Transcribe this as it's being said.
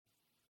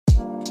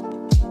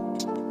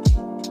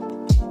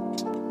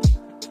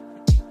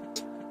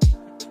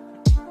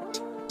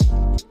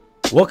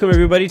Welcome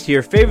everybody to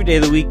your favorite day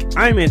of the week.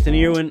 I'm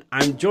Anthony Irwin.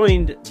 I'm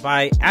joined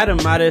by Adam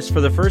Mattis for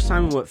the first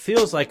time in what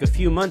feels like a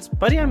few months.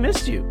 Buddy, I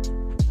missed you.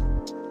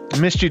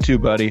 Missed you too,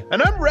 buddy.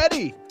 And I'm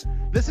ready.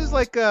 This is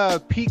like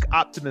peak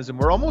optimism.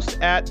 We're almost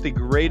at the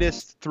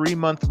greatest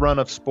 3-month run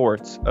of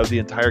sports of the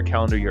entire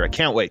calendar year. I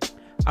can't wait.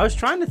 I was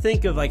trying to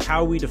think of like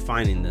how are we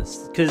defining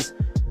this, because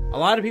a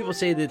lot of people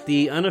say that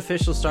the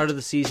unofficial start of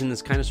the season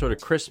is kind of sort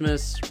of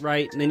Christmas,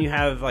 right? And then you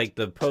have like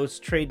the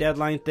post trade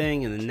deadline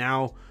thing, and then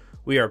now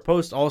we are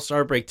post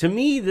All-Star break. To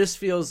me, this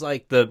feels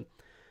like the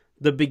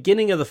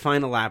beginning of the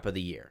final lap of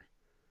the year.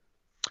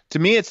 To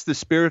me, it's the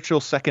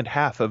spiritual second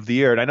half of the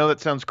year. And I know that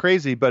sounds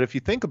crazy, but if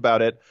you think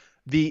about it,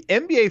 the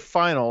NBA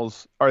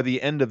finals are the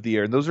end of the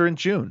year, and those are in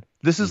June.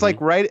 This is like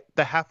right at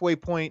the halfway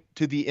point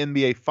to the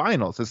NBA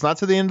finals. It's not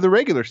to the end of the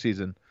regular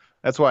season.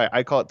 That's why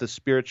I call it the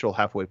spiritual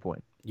halfway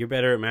point. You're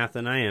better at math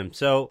than I am.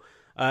 So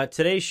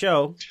today's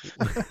show.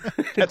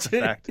 That's a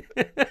fact.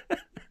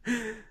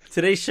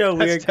 Today's show,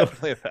 That's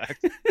definitely a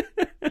fact.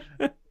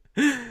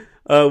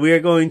 We are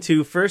going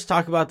to first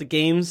talk about the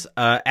games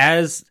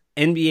as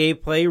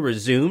NBA play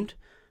resumed.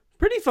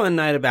 Pretty fun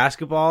night of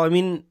basketball. I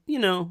mean, you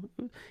know,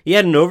 you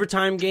had an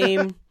overtime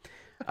game.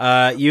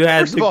 You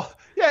had First of all,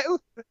 yeah,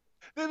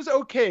 it was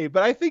okay,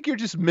 but I think you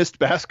just missed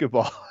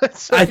basketball.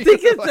 So I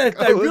think it's like,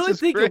 I really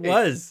think great. It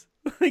was.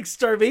 Like,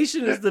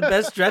 starvation is the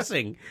best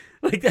dressing.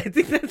 Like, I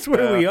think that's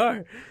where we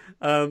are.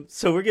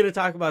 So we're going to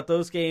talk about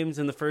those games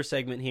in the first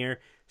segment here.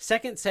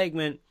 Second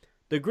segment,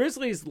 the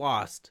Grizzlies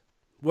lost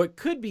what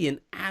could be an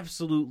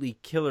absolutely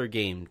killer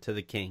game to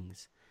the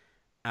Kings.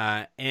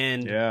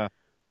 And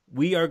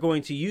we are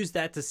going to use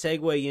that to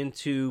segue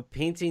into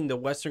painting the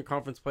Western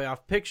Conference playoff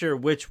picture,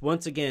 which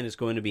once again is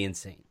going to be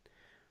insane.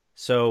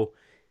 So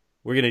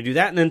we're going to do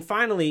that. And then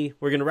finally,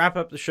 we're going to wrap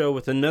up the show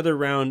with another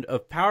round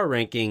of power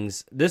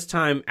rankings. This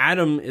time,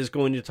 Adam is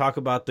going to talk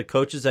about the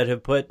coaches that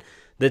have put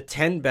the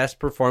 10 best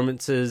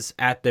performances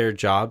at their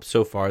job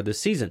so far this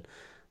season.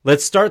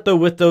 Let's start, though,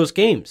 with those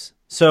games.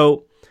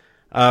 So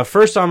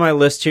first on my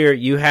list here,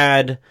 you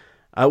had,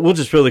 we'll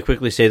just really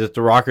quickly say that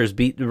the Rockets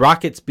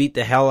beat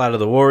the hell out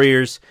of the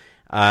Warriors.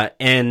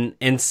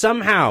 And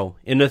somehow,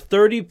 in a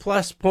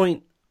 30-plus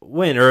point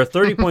win, or a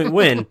 30-point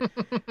win,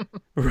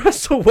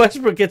 Russell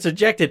Westbrook gets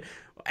ejected.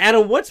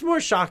 Adam, what's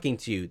more shocking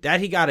to you? That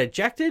he got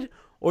ejected,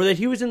 or that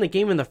he was in the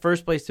game in the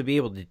first place to be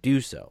able to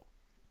do so?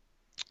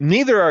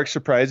 Neither are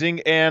surprising,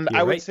 and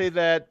I would right. say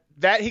that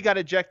he got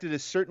ejected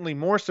is certainly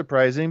more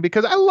surprising,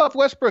 because I love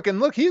Westbrook, and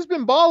look, he's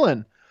been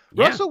balling.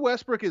 Yeah. Russell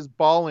Westbrook is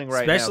balling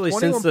right Especially now.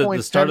 since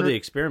the start of the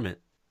experiment.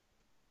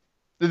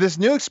 This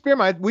new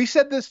experiment, we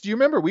said this, do you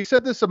remember? We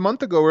said this a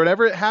month ago,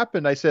 whenever it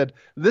happened. I said,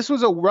 this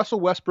was a Russell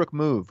Westbrook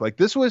move. Like,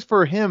 this was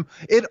for him.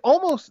 It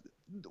almost,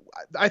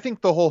 I think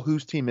the whole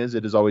whose team is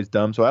it is always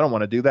dumb, so I don't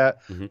want to do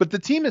that. Mm-hmm. But the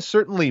team is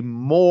certainly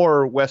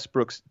more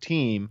Westbrook's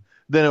team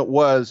than it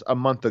was a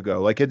month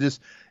ago. Like,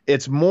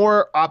 it's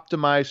more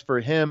optimized for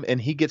him, and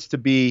he gets to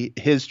be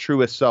his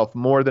truest self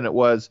more than it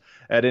was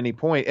at any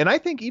point. And I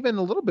think even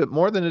a little bit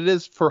more than it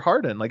is for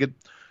Harden. Like, it,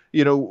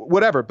 you know,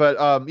 whatever.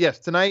 But yes,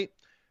 tonight,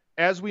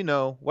 as we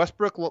know,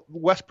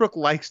 Westbrook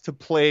likes to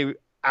play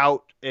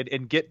out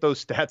and get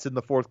those stats in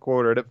the fourth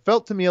quarter. And it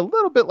felt to me a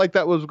little bit like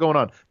that was going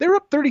on. They were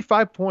up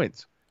 35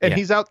 points, and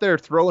he's out there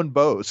throwing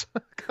bows.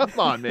 Come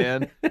on,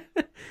 man.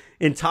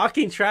 And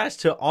talking trash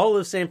to all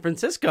of San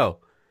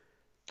Francisco.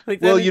 Like,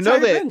 well, you know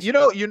that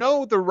you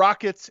know the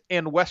Rockets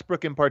and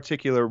Westbrook in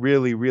particular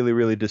really, really,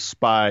 really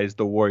despise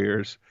the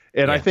Warriors.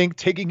 And I think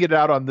taking it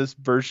out on this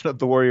version of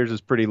the Warriors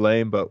is pretty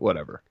lame, but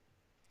whatever.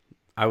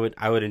 I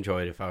would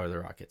enjoy it if I were the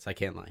Rockets. I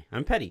can't lie.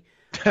 I'm petty.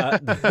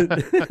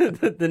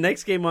 The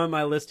next game on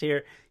my list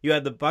here, you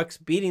had the Bucks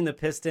beating the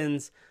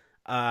Pistons.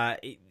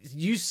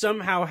 You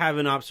somehow have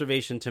an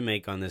observation to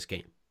make on this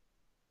game.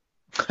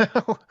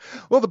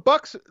 Well, the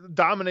Bucks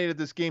dominated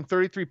this game.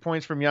 33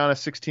 points from Giannis,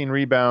 16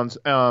 rebounds.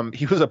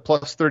 He was a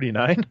plus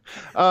 39.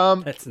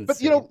 That's insane.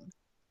 But you know,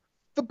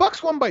 the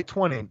Bucks won by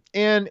 20.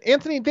 And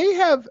Anthony, they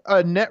have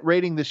a net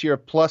rating this year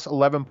of plus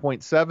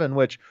 11.7,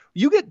 which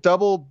you get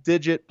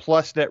double-digit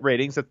plus net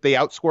ratings that they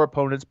outscore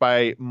opponents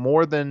by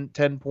more than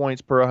 10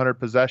 points per 100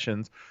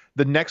 possessions.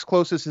 The next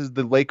closest is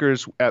the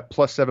Lakers at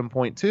plus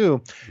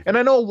 7.2. And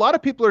I know a lot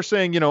of people are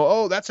saying, you know,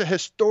 oh, that's a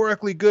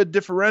historically good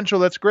differential.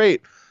 That's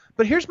great.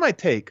 But here's my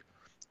take.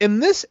 In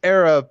this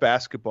era of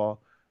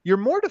basketball, you're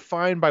more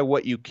defined by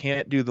what you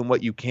can't do than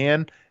what you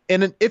can.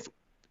 And if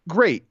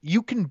great,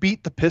 you can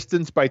beat the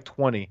Pistons by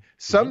 20.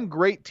 Some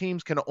great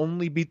teams can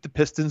only beat the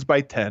Pistons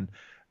by 10.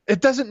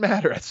 It doesn't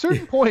matter. At a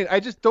certain point,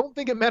 I just don't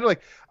think it matters.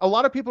 Like, a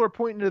lot of people are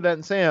pointing to that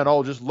and saying,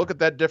 oh, just look at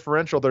that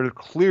differential. They're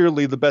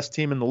clearly the best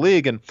team in the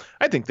league. And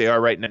I think they are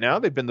right now.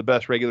 They've been the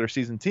best regular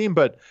season team.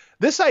 But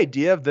this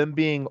idea of them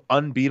being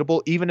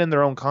unbeatable, even in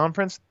their own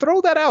conference, throw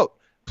that out.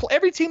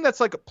 Every team that's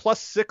like a plus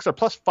 6 or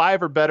plus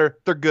 5 or better,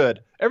 they're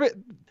good.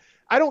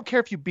 I don't care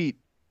if you beat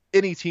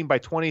any team by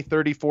 20,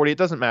 30, 40. It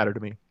doesn't matter to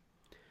me.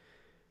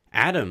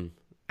 Adam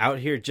out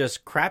here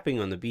just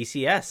crapping on the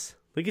BCS.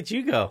 Look at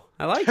you go.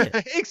 I like it.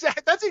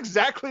 That's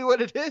exactly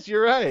what it is.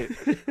 You're right.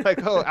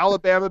 Like, oh,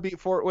 Alabama beat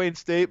Fort Wayne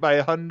State by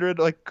 100.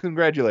 Like,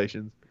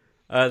 congratulations.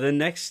 The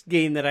next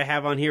game that I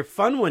have on here,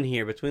 fun one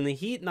here, between the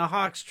Heat and the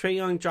Hawks. Trae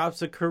Young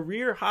drops a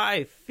career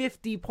high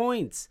 50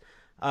 points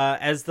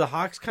as the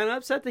Hawks kind of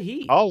upset the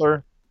Heat.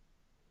 Holler.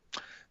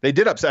 They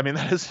did upset. I mean,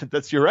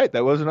 that's you're right.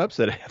 That was an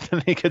upset,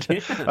 Anthony.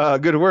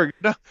 Good work.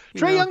 No,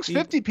 Trae Young's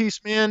 50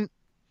 piece, man.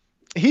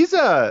 He's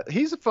a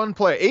fun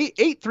player.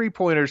 Eight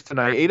 3-pointers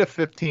tonight, 8 of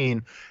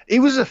 15. He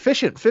was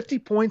efficient, 50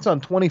 points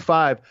on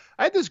 25.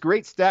 I had this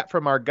great stat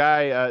from our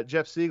guy,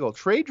 Jeff Siegel.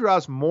 Trae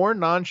draws more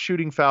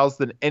non-shooting fouls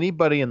than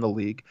anybody in the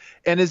league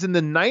and is in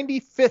the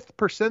 95th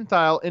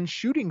percentile in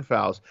shooting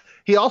fouls.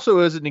 He also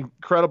is an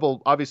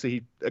incredible,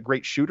 obviously, a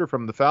great shooter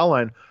from the foul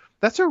line.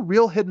 That's a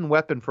real hidden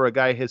weapon for a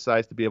guy his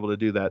size to be able to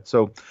do that.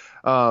 So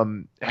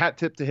hat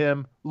tip to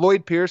him.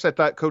 Lloyd Pierce, I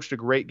thought, coached a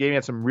great game. He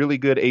had some really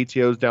good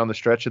ATOs down the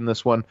stretch in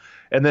this one.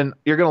 And then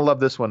you're going to love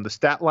this one, the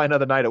stat line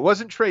of the night. It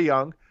wasn't Trae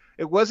Young.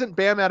 It wasn't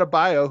Bam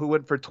Adebayo, who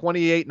went for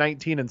 28,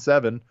 19, and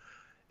 7.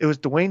 It was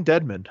Dwayne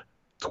Dedmon.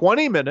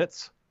 20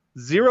 minutes,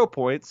 0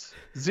 points,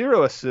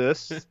 0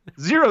 assists,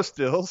 0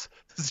 steals,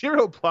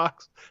 0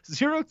 blocks,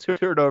 0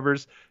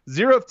 turnovers,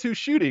 0 of 2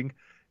 shooting,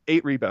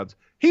 8 rebounds.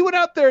 He went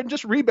out there and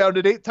just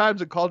rebounded 8 times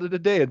and called it a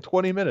day in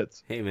 20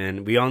 minutes. Hey,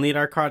 man, we all need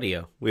our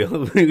cardio.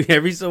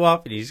 Every so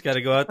often, you just got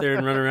to go out there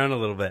and run around a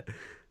little bit.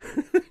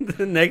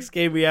 The next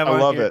game we have on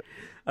here. I love it.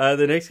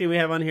 The next game we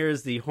have on here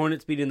is the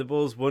Hornets beating the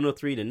Bulls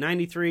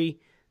 103-93.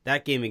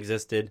 That game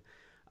existed.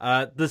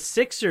 The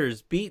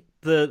Sixers beat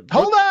the...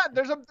 Hold on!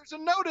 There's a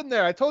note in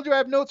there. I told you I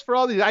have notes for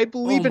all these. I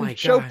believe in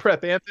show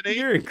prep, Anthony.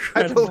 You're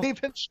incredible. I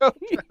believe in show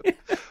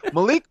prep.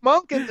 Malik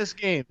Monk in this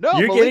game. No,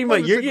 you're getting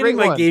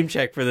my game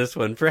check for this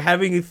one, for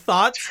having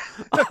thoughts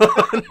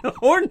on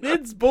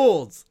Hornets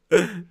Bulls.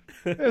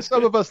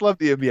 Some of us love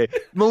the NBA.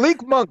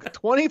 Malik Monk,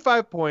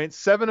 25 points,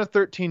 7 of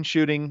 13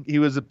 shooting. He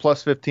was a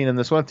plus 15 in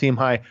this one, team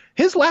high.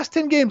 His last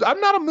 10 games, I'm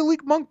not a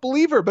Malik Monk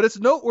believer, but it's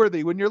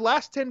noteworthy. When your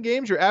last 10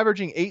 games, you're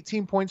averaging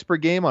 18 points per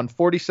game on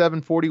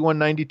 47, 41,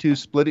 92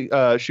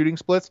 shooting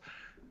splits.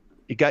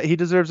 He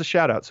deserves a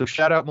shout out. So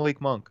shout out Malik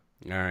Monk.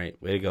 All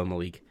right. Way to go,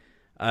 Malik.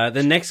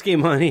 The next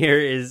game on here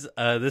is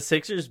the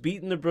Sixers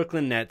beating the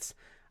Brooklyn Nets.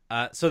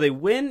 So they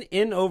win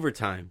in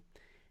overtime.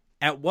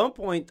 At one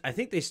point, I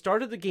think they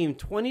started the game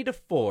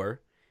 20-4,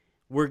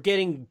 were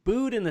getting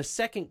booed in the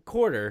second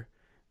quarter,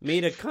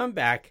 made a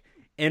comeback,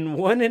 and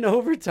won in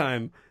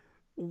overtime.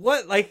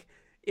 What, like,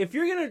 if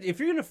you're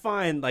gonna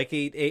find like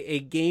a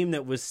game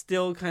that was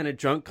still kind of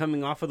drunk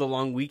coming off of the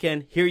long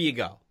weekend, here you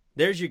go.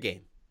 There's your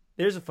game.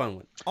 There's a fun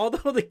one.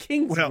 Although the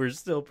Kings were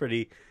still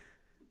pretty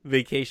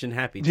vacation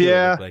happy too.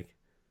 Yeah. It looked like.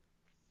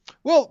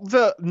 Well,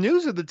 the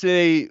news of the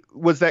day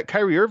was that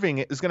Kyrie Irving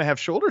is going to have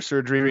shoulder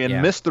surgery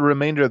and miss the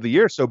remainder of the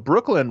year. So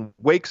Brooklyn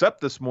wakes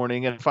up this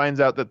morning and finds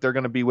out that they're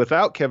going to be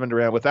without Kevin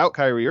Durant, without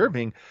Kyrie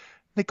Irving.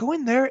 They go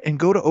in there and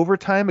go to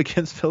overtime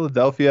against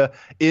Philadelphia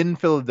in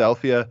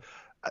Philadelphia.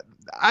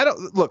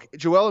 Look,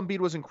 Joel Embiid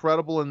was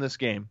incredible in this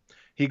game.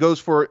 He goes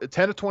for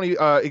 10 of 20.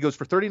 He goes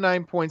for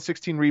 39 points,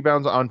 16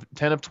 rebounds on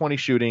 10 of 20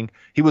 shooting.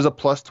 He was a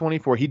plus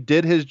 24. He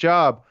did his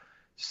job.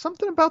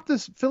 Something about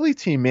this Philly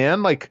team,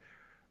 man. Like,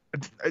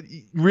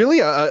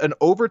 really an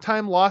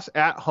overtime loss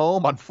at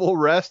home on full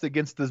rest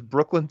against this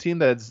Brooklyn team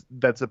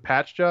that's a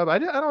patch job. I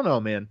don't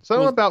know, man.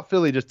 Something about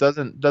Philly just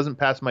doesn't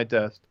pass my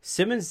test.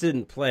 Simmons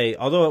didn't play,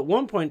 although at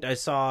one point I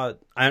saw,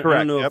 I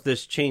don't know if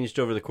this changed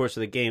over the course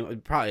of the game.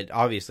 It probably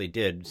obviously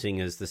did, seeing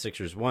as the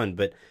Sixers won,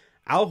 but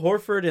Al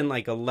Horford in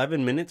like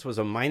 11 minutes was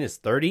a minus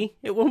 30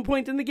 at one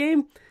point in the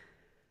game.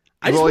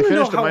 I just want to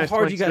know how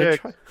hard you got to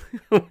try.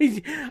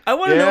 I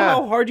want to know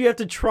how hard you have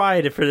to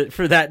try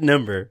for that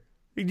number.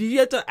 You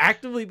have to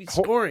actively be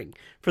scoring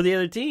for the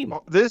other team.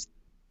 This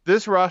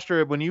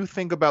roster, when you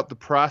think about the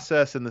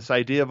process and this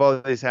idea of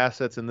all these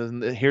assets, and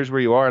then here's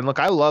where you are. And look,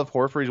 I love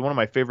Horford. He's one of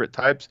my favorite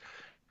types.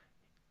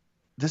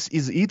 This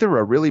is either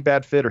a really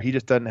bad fit or he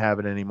just doesn't have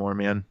it anymore,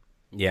 man.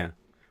 Yeah.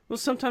 Well,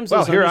 sometimes.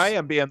 Well, here I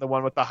am being the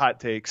one with the hot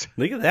takes.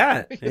 Look at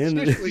that. It's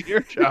usually your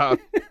job.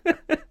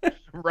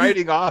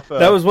 Writing off.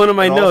 That was one of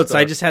my notes.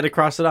 I just had to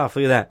cross it off.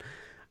 Look at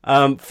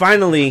that.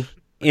 Finally.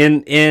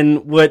 In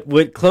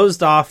what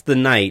closed off the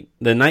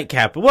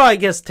nightcap. Well, I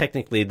guess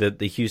technically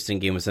the Houston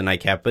game was a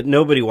nightcap, but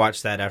nobody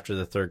watched that after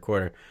the third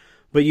quarter.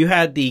 But you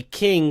had the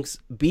Kings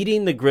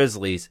beating the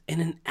Grizzlies in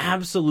an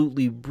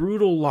absolutely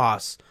brutal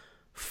loss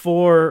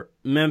for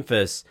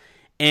Memphis,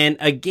 and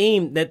a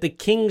game that the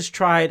Kings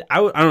tried.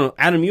 I don't know,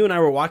 Adam, you and I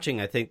were watching,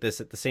 I think,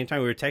 this at the same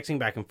time. We were texting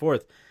back and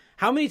forth.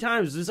 How many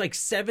times? There's like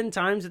 7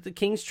 times that the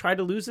Kings tried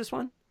to lose this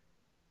one.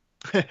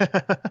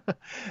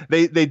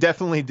 They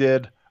definitely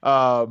did.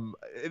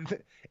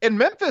 In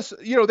Memphis,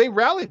 they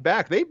rallied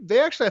back. They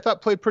actually, I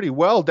thought, played pretty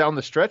well down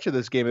the stretch of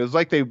this game. It was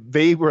like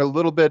they were a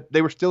little bit.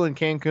 They were still in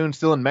Cancun,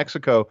 still in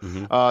Mexico,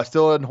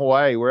 still in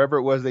Hawaii, wherever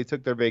it was they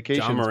took their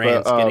vacations. John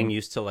Morant's getting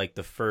used to like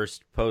the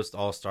first post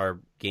All-Star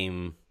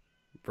game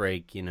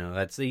break.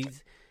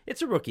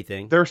 It's a rookie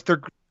thing.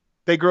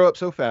 They grow up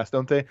so fast,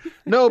 don't they?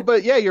 No,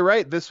 but yeah, you're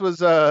right. This was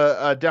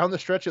down the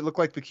stretch. It looked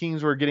like the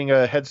Kings were getting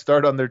a head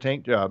start on their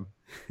tank job.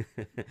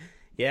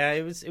 Yeah,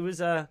 it was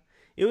a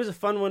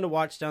fun one to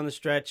watch down the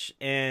stretch,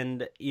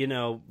 and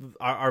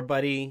our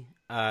buddy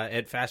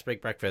at Fast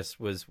Break Breakfast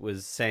was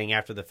saying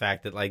after the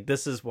fact that like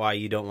this is why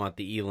you don't want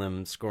the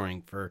Elam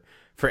scoring for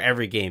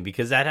every game,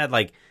 because that had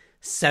like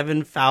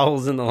 7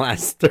 fouls in the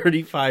last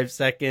 35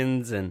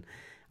 seconds, and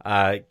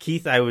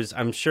Keith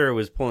I'm sure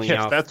was pulling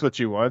Yes, out. that's what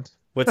you want.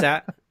 What's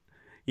that?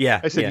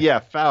 Yeah, I said, yeah,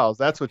 fouls.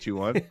 That's what you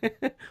want.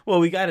 Well,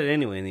 we got it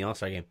anyway in the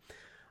All-Star game.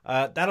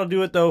 That'll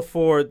do it, though,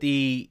 for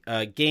the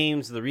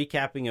games, the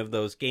recapping of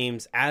those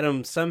games.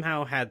 Adam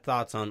somehow had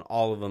thoughts on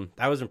all of them.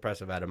 That was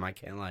impressive, Adam. I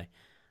can't lie.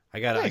 I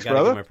gotta give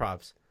my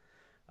props.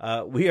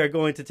 We are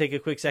going to take a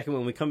quick second.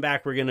 When we come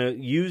back, we're going to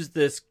use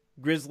this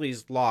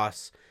Grizzlies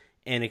loss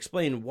and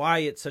explain why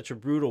it's such a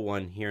brutal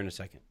one here in a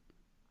second.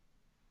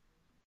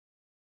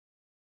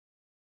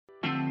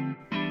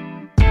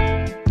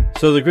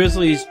 So the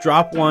Grizzlies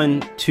drop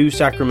one to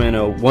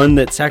Sacramento, one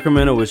that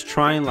Sacramento was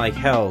trying like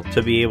hell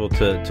to be able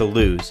to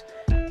lose.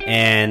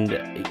 And,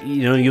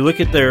 you look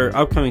at their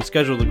upcoming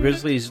schedule, the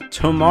Grizzlies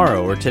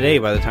tomorrow, or today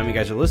by the time you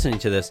guys are listening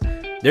to this,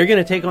 they're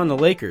going to take on the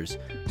Lakers.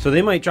 So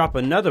they might drop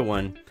another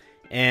one.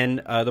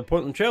 And the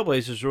Portland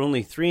Trailblazers are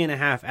only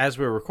 3.5, as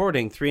we're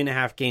recording,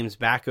 3.5 games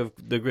back of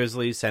the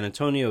Grizzlies. San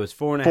Antonio is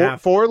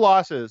 4.5. Four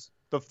losses.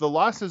 The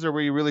losses are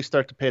where you really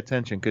start to pay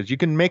attention, because you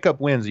can make up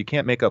wins, you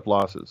can't make up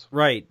losses.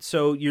 Right.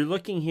 So you're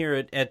looking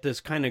here at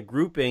this kind of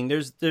grouping.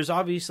 There's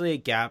obviously a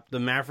gap. The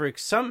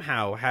Mavericks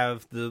somehow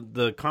have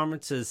the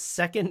conference's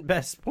second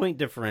best point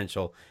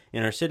differential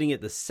and are sitting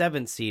at the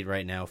 7th seed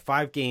right now,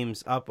 5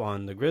 games up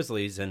on the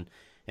Grizzlies, and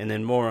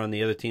then more on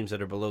the other teams that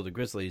are below the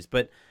Grizzlies.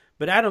 But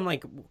Adam,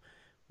 like,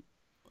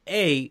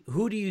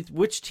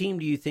 which team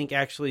do you think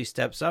actually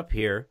steps up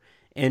here?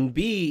 And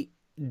B,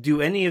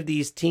 do any of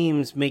these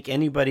teams make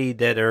anybody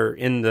that are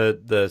in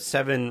the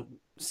 7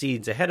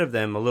 seeds ahead of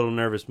them a little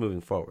nervous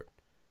moving forward?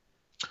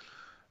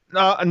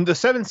 And the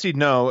 7th seed,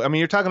 no. I mean,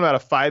 you're talking about a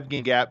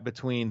 5-game gap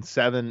between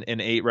 7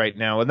 and 8 right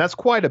now, and that's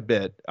quite a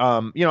bit.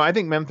 I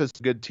think Memphis is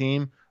a good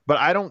team, but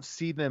I don't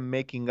see them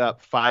making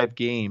up 5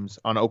 games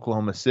on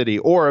Oklahoma City,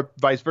 or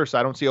vice versa.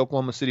 I don't see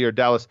Oklahoma City or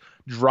Dallas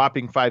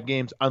dropping 5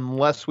 games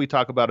unless we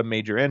talk about a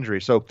major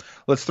injury. So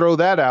let's throw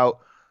that out.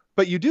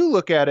 But you do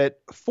look at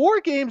it,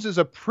 4 games is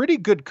a pretty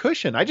good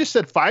cushion. I just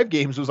said 5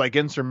 games was like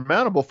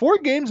insurmountable. 4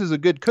 games is a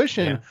good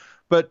cushion, yeah.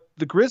 But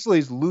the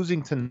Grizzlies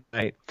losing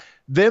tonight,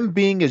 them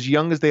being as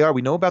young as they are,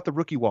 we know about the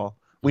rookie wall.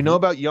 We know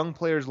about young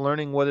players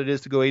learning what it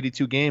is to go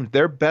 82 games.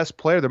 Their best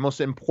player, their most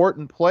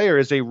important player,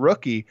 is a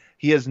rookie.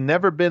 He has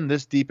never been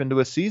this deep into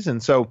a season.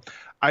 So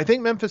I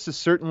think Memphis is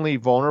certainly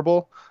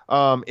vulnerable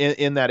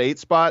in that 8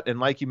 spot.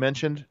 And like you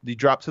mentioned, you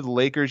drop to the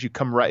Lakers. You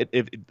come right,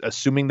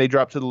 assuming they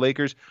drop to the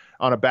Lakers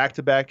on a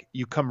back-to-back,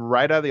 you come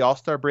right out of the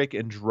All-Star break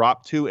and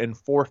drop to and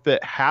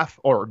forfeit half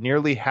or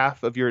nearly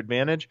half of your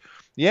advantage.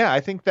 Yeah,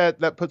 I think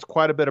that puts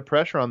quite a bit of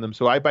pressure on them.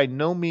 So I by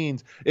no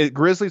means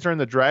Grizzlies are in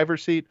the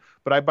driver's seat,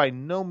 but I by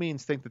no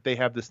means think that they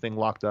have this thing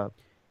locked up.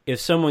 If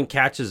someone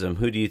catches them,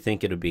 who do you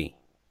think it'll be?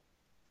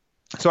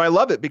 So I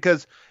love it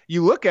because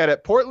you look at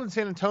it, Portland,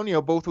 San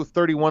Antonio, both with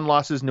 31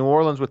 losses, New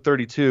Orleans with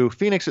 32,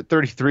 Phoenix at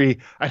 33.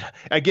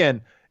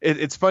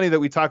 It's funny that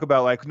we talk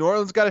about like New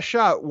Orleans got a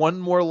shot, one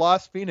more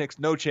loss, Phoenix,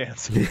 no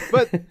chance.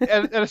 But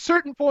at a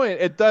certain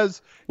point, it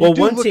does. Well,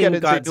 one team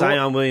got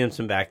Zion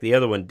Williamson back, the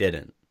other one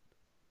didn't.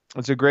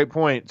 That's a great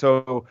point.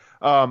 So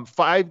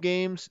 5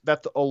 games,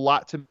 that's a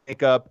lot to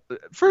make up.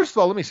 First of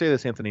all, let me say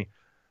this, Anthony.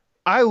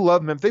 I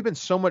love Memphis. They've been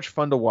so much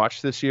fun to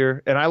watch this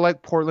year, and I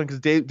like Portland because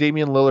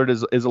Damian Lillard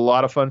is a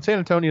lot of fun. San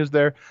Antonio's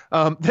there.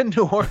 Then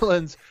New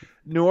Orleans.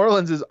 New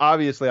Orleans is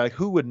obviously like,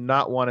 who would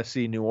not want to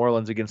see New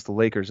Orleans against the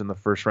Lakers in the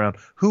first round?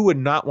 Who would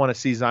not want to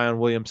see Zion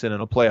Williamson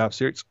in a playoff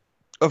series?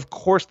 Of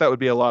course, that would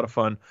be a lot of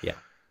fun. Yeah.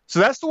 So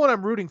that's the one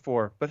I'm rooting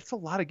for, but it's a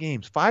lot of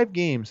games. 5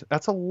 games,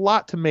 that's a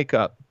lot to make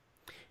up.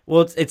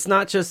 Well, it's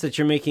not just that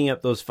you're making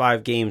up those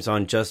 5 games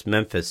on just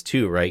Memphis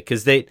too, right?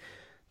 Because the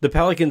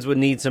Pelicans would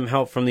need some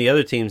help from the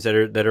other teams that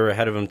are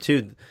ahead of them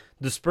too.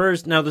 The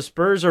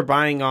Spurs are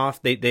buying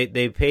off. They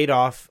paid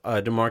off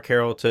DeMar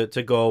Carroll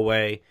to go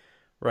away,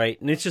 right?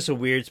 And it's just a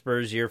weird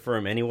Spurs year for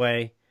him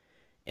anyway.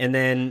 And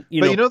then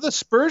the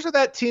Spurs are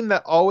that team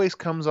that always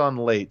comes on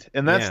late,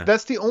 and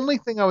that's the only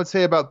thing I would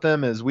say about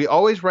them is we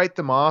always write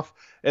them off,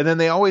 and then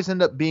they always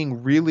end up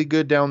being really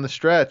good down the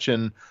stretch,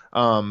 and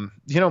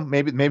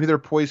maybe they're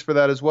poised for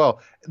that as well.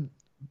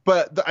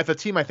 But the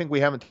team I think we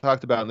haven't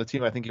talked about, and the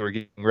team I think you were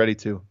getting ready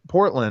to,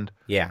 Portland.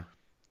 Yeah.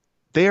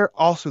 They are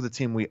also the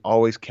team we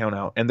always count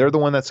out, and they're the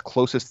one that's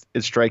closest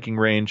in striking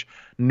range.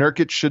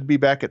 Nurkic should be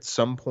back at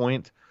some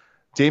point.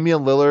 Damian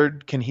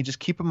Lillard, can he just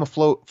keep him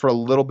afloat for a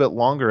little bit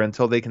longer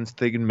until they can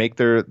make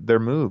their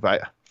move?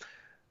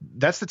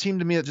 That's the team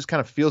to me that just kind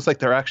of feels like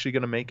they're actually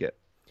going to make it.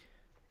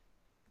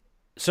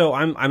 So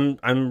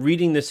I'm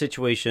reading the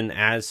situation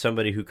as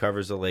somebody who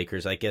covers the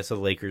Lakers, I guess a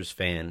Lakers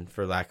fan,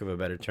 for lack of a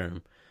better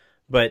term.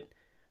 But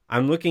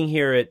I'm looking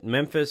here at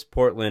Memphis,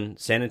 Portland,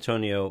 San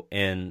Antonio,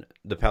 and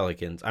the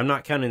Pelicans. I'm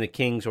not counting the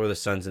Kings or the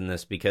Suns in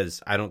this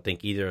because I don't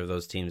think either of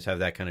those teams have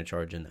that kind of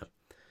charge in them.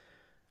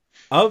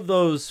 Of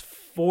those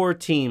 4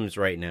 teams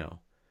right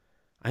now,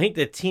 I think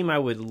the team I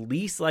would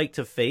least like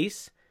to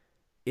face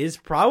is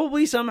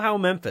probably somehow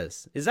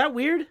Memphis. Is that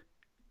weird?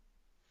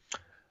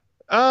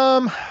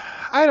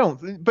 I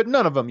don't, but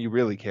none of them you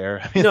really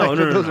care. I mean, No, like,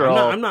 no, no, those no. are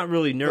all... I'm not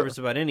really nervous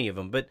about any of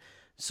them. But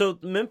so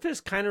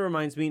Memphis kind of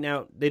reminds me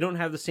now, they don't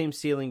have the same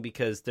ceiling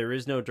because there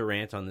is no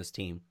Durant on this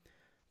team.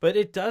 But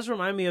it does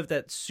remind me of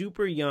that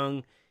super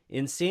young,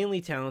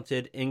 insanely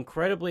talented,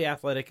 incredibly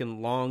athletic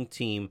and long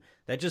team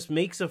that just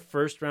makes a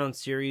first round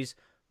series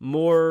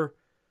more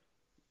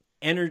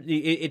energy.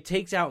 It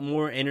takes out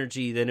more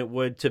energy than it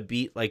would to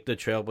beat like the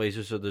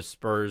Trailblazers or the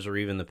Spurs or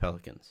even the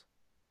Pelicans.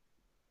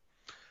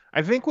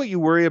 I think what you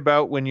worry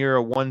about when you're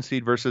a 1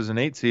 seed versus an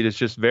 8 seed is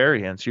just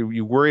variance.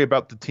 You worry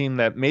about the team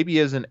that maybe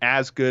isn't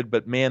as good,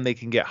 but man, they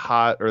can get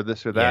hot or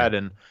this or that. Yeah.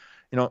 And,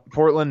 you know,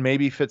 Portland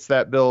maybe fits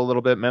that bill a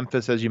little bit.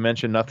 Memphis, as you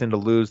mentioned, nothing to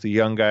lose. The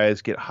young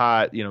guys get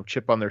hot, you know,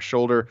 chip on their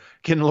shoulder.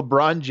 Can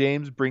LeBron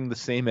James bring the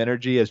same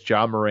energy as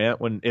Ja Morant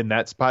when in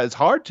that spot? It's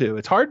hard to.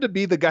 It's hard to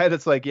be the guy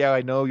that's like, yeah,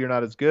 I know you're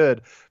not as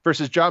good,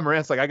 versus Ja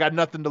Morant's like, I got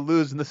nothing to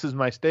lose and this is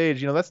my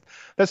stage. You know,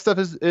 that stuff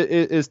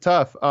is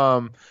tough.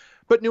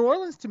 But New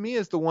Orleans to me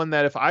is the one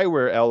that if I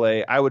were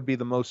LA, I would be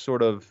the most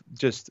sort of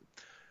just,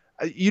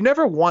 you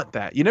never want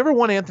that. You never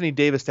want Anthony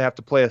Davis to have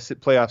to play a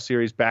playoff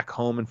series back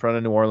home in front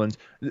of New Orleans.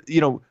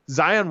 You know,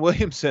 Zion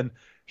Williamson,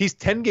 he's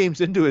 10 games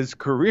into his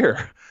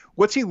career.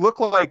 What's he look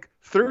like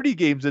 30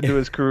 games into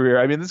his career?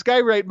 I mean, this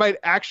guy might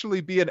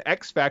actually be an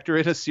X factor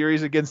in a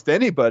series against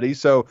anybody.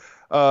 So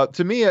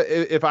to me,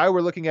 if I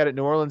were looking at it,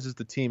 New Orleans is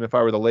the team. If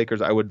I were the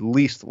Lakers, I would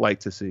least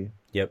like to see.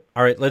 Yep.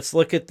 All right, let's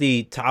look at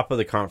the top of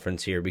the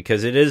conference here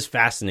because it is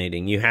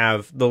fascinating. You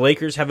have the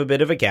Lakers have a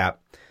bit of a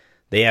gap.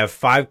 They have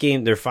 5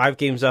 games. They're 5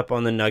 games up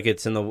on the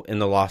Nuggets in the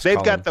loss column.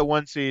 They've got the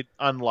 1 seed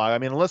unlocked. I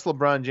mean, unless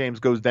LeBron James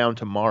goes down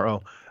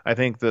tomorrow, I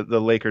think the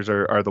Lakers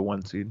are the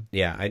 1 seed.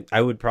 Yeah,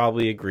 I would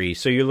probably agree.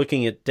 So you're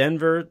looking at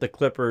Denver, the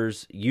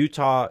Clippers,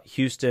 Utah,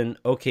 Houston,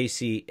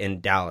 OKC,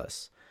 and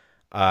Dallas.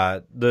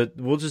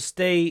 We'll just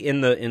stay in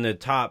the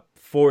top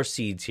 4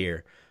 seeds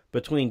here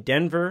between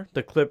Denver,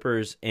 the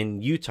Clippers,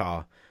 and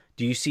Utah.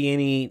 Do you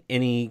see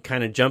any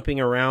kind of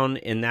jumping around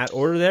in that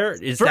order there?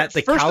 Is that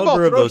the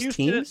caliber of those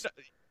teams?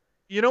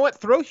 You know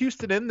what? Throw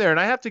Houston in there, and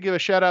I have to give a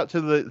shout out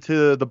to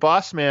the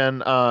boss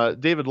man,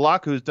 David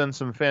Locke, who's done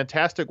some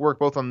fantastic work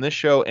both on this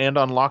show and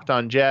on Locked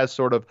On Jazz,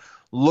 sort of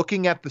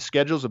looking at the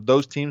schedules of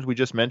those teams we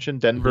just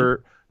mentioned: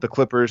 Denver, the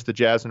Clippers, the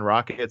Jazz, and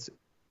Rockets,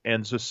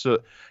 and just you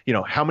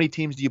know, how many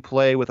teams do you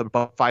play with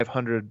above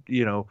 500?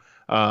 You know.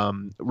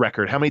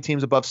 Record, how many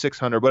teams above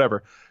 600,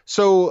 whatever.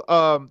 So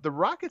the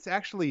Rockets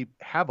actually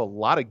have a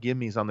lot of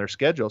gimmies on their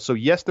schedule. So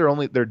yes, they're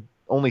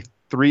only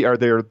 3, or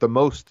they're the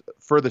most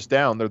furthest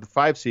down. They're the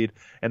 5 seed,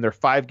 and they're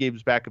 5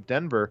 games back of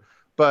Denver.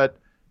 But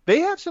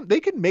they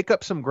can make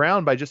up some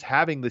ground by just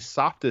having the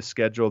softest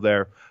schedule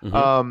there.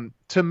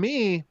 To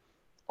me,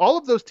 all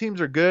of those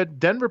teams are good.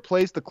 Denver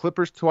plays the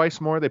Clippers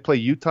twice more. They play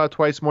Utah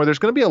twice more. There's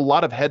going to be a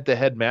lot of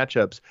head-to-head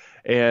matchups,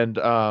 and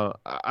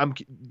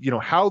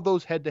how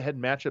those head-to-head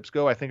matchups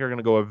go, I think are going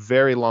to go a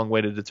very long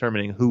way to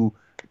determining who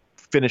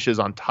finishes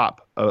on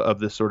top of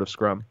this sort of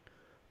scrum.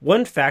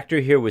 One factor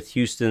here with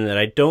Houston that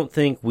I don't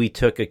think we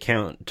took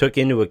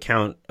into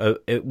account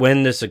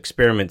when this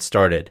experiment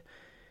started,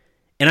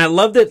 and I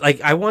love that. Like,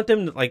 I want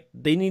them to,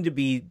 they need to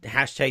be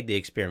hashtag the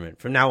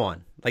experiment from now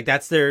on. Like,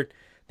 that's their.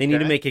 They need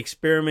to make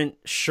experiment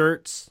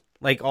shirts,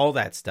 like all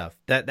that stuff.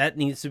 That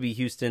needs to be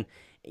Houston.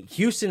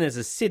 Houston as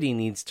a city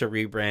needs to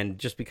rebrand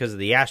just because of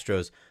the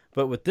Astros.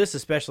 But with this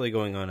especially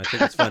going on, I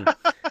think it's fun.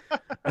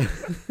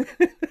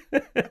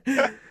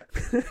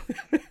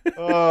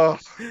 Oh,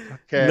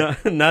 okay.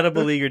 Not a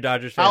beleaguered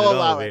Dodgers fan. I'll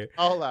allow it.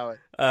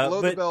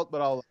 Below the belt,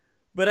 but I'll.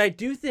 But I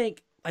do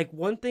think, like,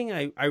 one thing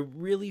I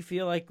really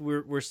feel like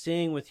we're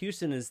seeing with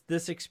Houston is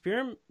this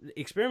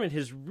experiment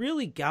has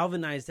really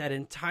galvanized that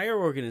entire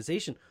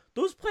organization.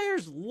 Those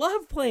players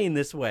love playing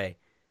this way.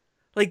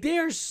 Like, they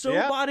are so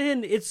bought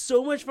in. It's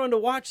so much fun to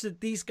watch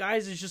that these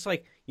guys is just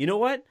like, you know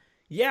what?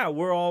 Yeah,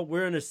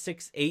 we're in a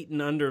 6-8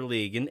 and under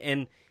league,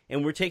 and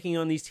we're taking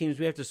on these teams.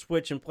 We have to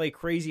switch and play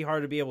crazy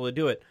hard to be able to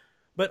do it.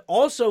 But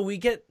also, we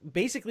get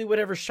basically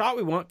whatever shot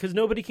we want because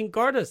nobody can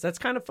guard us. That's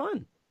kind of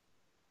fun.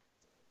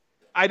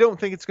 I don't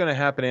think it's going to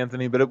happen,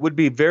 Anthony, but it would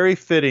be very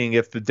fitting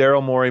if the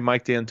Daryl Morey,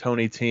 Mike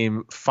D'Antoni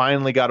team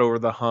finally got over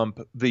the hump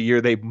the year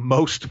they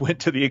most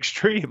went to the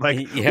extreme.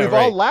 We've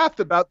all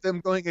laughed about them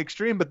going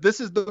extreme, but this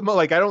is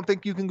I don't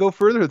think you can go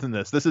further than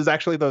this. This is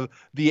actually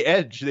the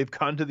edge. They've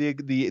gone to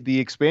the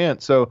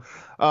expanse. So,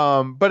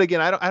 but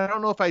again, I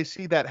don't know if I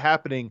see that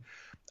happening.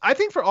 I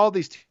think for all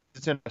these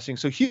it's interesting.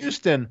 So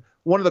Houston,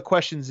 one of the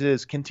questions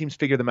is, can teams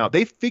figure them out?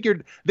 They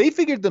figured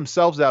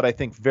themselves out, I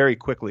think, very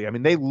quickly. I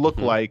mean, they look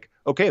like,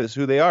 okay, this is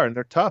who they are, and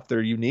they're tough,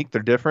 they're unique,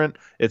 they're different,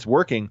 it's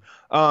working.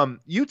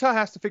 Utah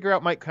has to figure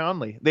out Mike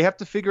Conley. They have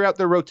to figure out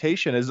their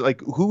rotation. Is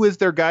like, who is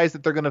their guys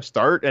that they're going to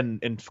start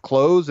and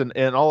close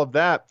and all of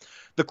that.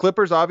 The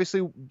Clippers,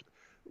 obviously,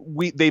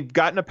 they've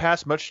gotten a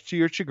pass, much to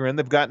your chagrin.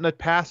 They've gotten a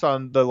pass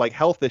on the like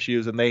health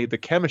issues and the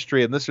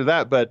chemistry and this or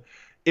that, but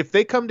if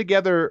they come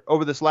together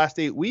over this last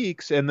 8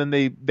 weeks and then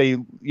they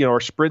are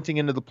sprinting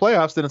into the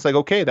playoffs, then it's like,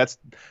 okay, that's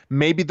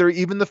maybe they're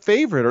even the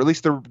favorite, or at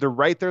least they're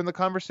right there in the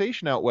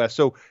conversation out west.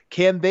 So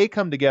can they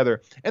come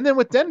together? And then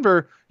with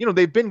Denver,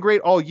 they've been great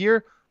all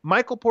year.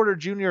 Michael Porter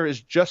Jr. is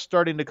just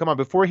starting to come on.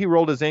 Before he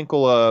rolled his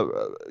ankle,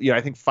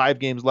 I think 5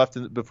 games left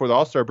before the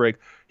All-Star break,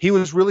 he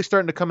was really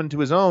starting to come into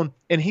his own,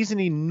 and he's an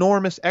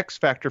enormous X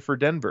factor for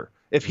Denver.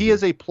 If he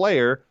is a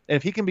player, and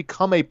if he can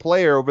become a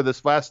player over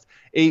this last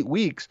 8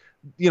 weeks,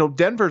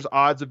 Denver's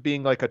odds of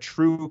being like a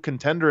true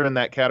contender in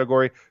that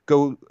category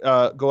go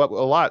up a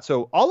lot.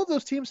 So all of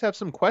those teams have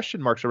some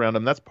question marks around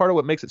them. That's part of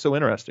what makes it so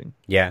interesting.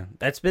 Yeah,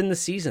 that's been the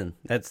season.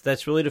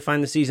 That's really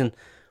defined the season.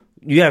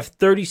 You have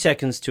 30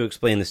 seconds to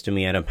explain this to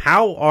me, Adam.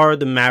 How are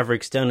the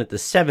Mavericks down at the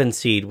 7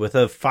 seed with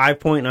a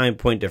 5.9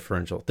 point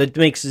differential? That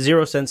makes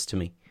zero sense to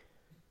me.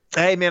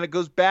 Hey, man, it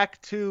goes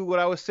back to what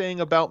I was saying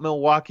about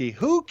Milwaukee.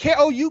 Who cares?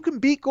 Oh, you can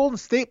beat Golden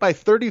State by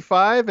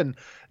 35, and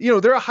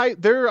they're a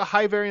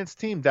high variance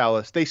team.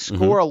 Dallas. They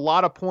score a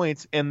lot of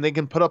points, and they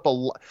can put up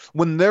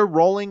when they're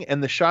rolling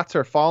and the shots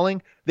are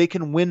falling. They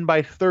can win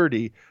by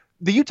 30.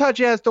 The Utah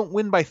Jazz don't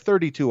win by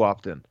 30 too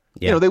often.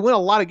 Yeah. They win a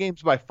lot of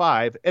games by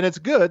 5, and it's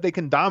good. They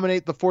can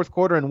dominate the fourth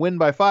quarter and win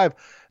by 5.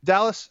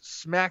 Dallas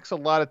smacks a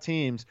lot of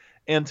teams,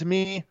 and to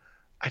me,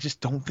 I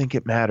just don't think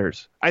it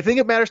matters. I think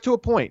it matters to a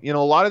point. A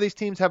lot of these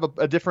teams have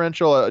a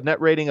differential, a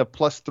net rating of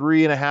plus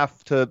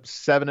 3.5 to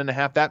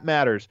 7.5. That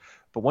matters.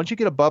 But once you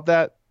get above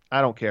that,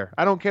 I don't care.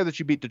 I don't care that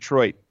you beat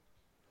Detroit.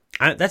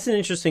 That's an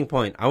interesting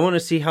point. I want to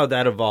see how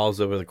that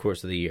evolves over the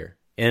course of the year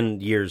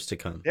and years to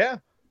come. Yeah.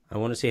 I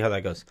want to see how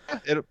that goes.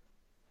 Yeah,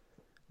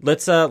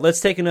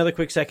 Let's take another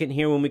quick second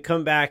here. When we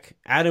come back,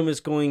 Adam is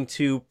going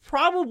to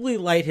probably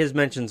light his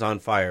mentions on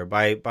fire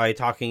by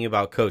talking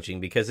about coaching,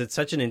 because it's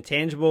such an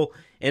intangible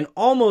and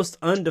almost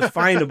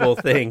undefinable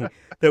thing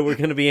that we're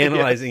going to be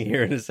analyzing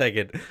here in a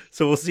second.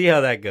 So we'll see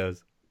how that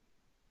goes.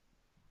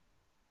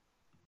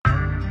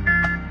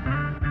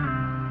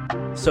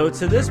 So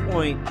to this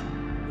point,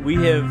 we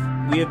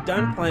have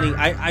done plenty.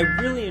 I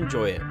really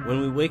enjoy it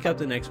when we wake up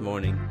the next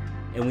morning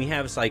and we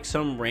have like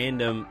some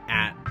random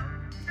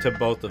to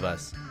both of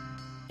us,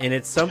 and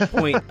it's some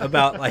point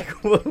about like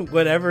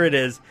whatever it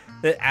is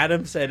that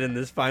Adam said in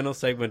this final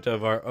segment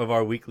of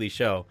our weekly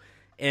show.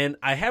 And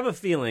I have a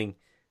feeling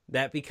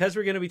that because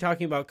we're going to be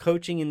talking about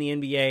coaching in the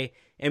NBA,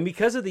 and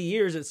because of the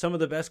years that some of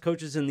the best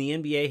coaches in the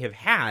NBA have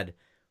had,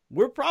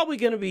 we're probably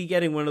going to be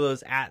getting one of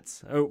those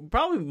or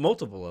probably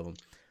multiple of them.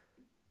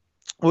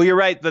 Well, you're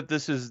right that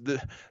this is the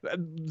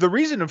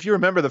reason. If you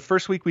remember the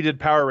first week we did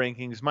power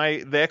rankings,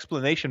 the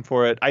explanation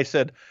for it, I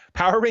said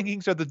power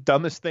rankings are the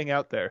dumbest thing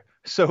out there.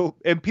 So,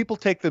 and people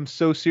take them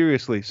so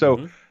seriously.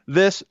 So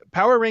this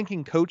power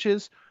ranking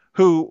coaches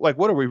who, like,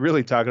 what are we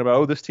really talking about?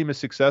 Oh, this team is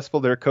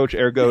successful. Their coach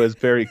ergo is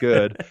very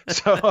good.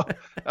 So,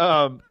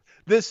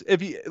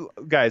 if you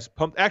guys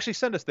actually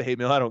send us the hate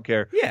mail, I don't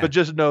care. Yeah. But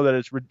just know that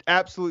it's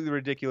absolutely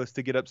ridiculous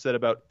to get upset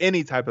about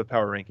any type of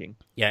power ranking.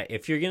 Yeah,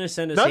 if you're gonna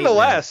send us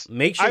nonetheless, hate mail,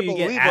 make sure you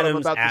get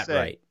Adam's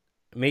right.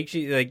 Make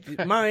sure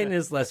mine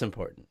is less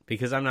important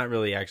because I'm not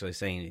really actually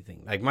saying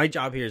anything. Like, my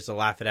job here is to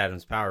laugh at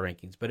Adam's power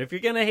rankings. But if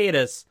you're gonna hate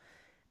us,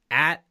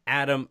 at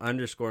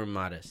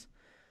Adam_Modest.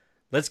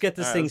 Let's get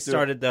this thing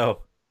started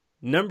though.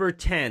 Number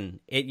 10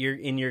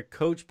 in your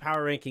coach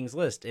power rankings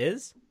list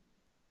is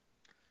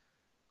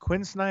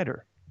Quinn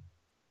Snyder.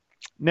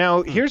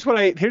 Now, here's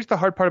the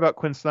hard part about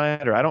Quinn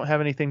Snyder. I don't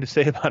have anything to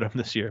say about him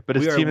this year, but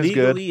his team is good.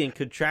 We are legally and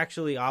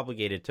contractually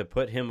obligated to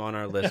put him on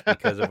our list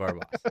because of our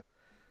boss.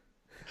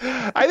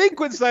 I think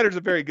Quinn Snyder's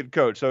a very good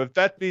coach, so if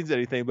that means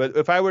anything, but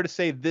if I were to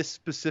say this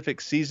specific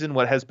season,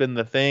 what has been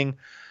the thing,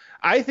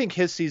 I think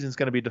his season's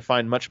going to be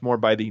defined much more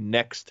by the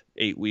next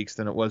 8 weeks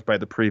than it was by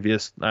the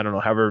previous, I don't know,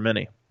 however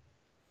many.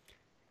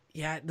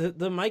 Yeah,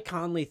 the Mike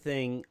Conley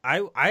thing,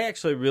 I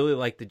actually really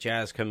like the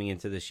Jazz coming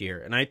into this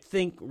year. And I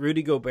think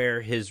Rudy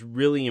Gobert has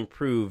really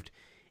improved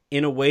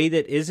in a way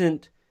that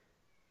isn't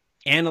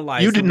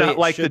analyzed. You did not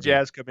like the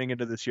Jazz coming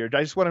into this year.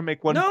 I just want to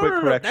make one quick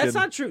correction. That's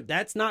not true.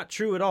 That's not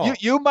true at all.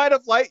 You might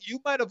have thought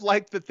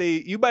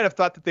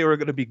that they were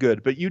going to be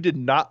good, but you did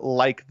not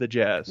like the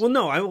Jazz. Well,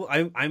 no,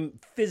 I'm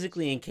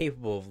physically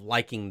incapable of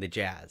liking the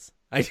Jazz.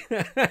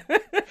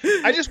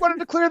 I just wanted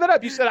to clear that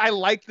up. You said I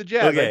liked the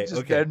Jazz.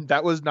 Okay.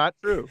 That was not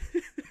true.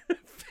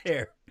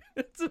 Fair.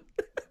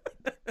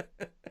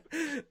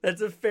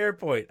 That's a fair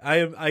point.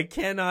 I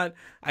cannot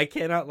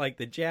like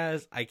the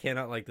Jazz. I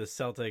cannot like the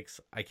Celtics.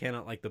 I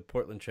cannot like the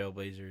Portland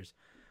Trailblazers.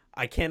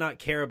 I cannot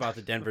care about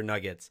the Denver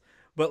Nuggets.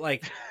 But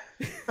like,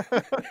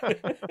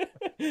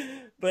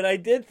 but I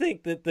did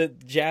think that the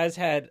Jazz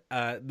had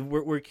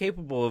were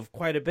capable of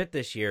quite a bit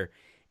this year,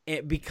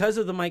 because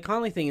of the Mike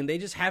Conley thing, and they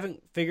just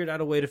haven't figured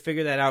out a way to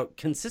figure that out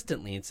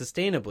consistently and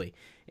sustainably.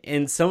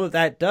 And some of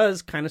that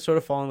does kind of sort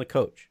of fall on the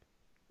coach.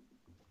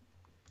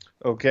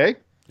 Okay.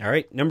 All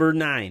right, number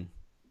 9.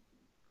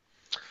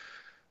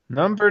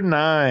 Number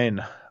 9.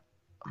 I'm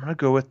gonna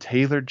go with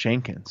Taylor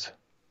Jenkins.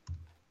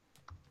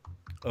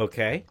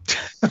 Okay.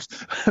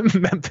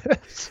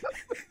 Memphis.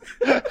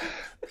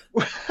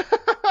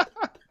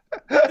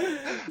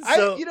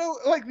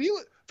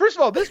 First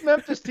of all, this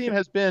Memphis team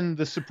has been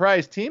the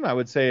surprise team, I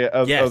would say,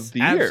 of the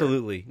year.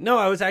 Absolutely. No,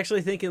 I was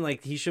actually thinking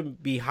like he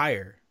should be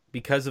higher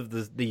because of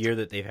the year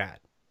that they've had.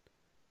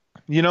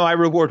 I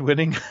reward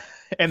winning,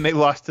 and they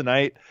lost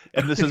tonight,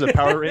 and this is a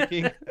power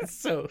ranking.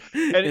 So,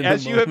 and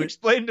as you have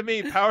explained to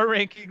me, power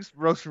rankings,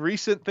 most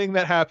recent thing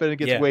that happened, it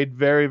gets weighed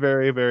very,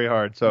 very, very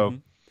hard. So,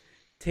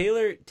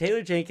 Taylor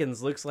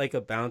Jenkins looks like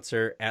a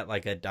bouncer at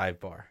like a dive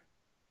bar.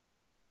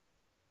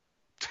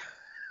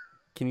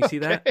 Can you see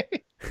that?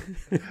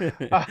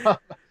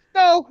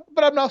 No,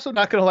 but I'm also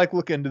not going to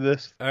look into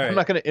this. All right. I'm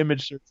not going to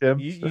image search him.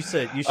 You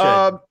said you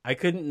should. I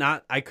couldn't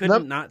not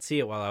see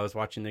it while I was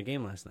watching their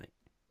game last night.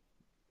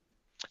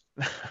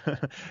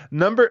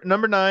 Number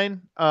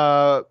 9,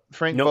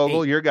 Frank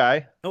Vogel, 8. your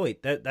guy. Oh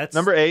wait, that's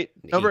number 8.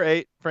 Number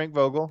 8, Frank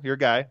Vogel, your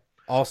guy.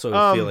 Also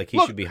feel like he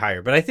should be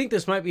higher, but I think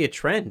this might be a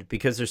trend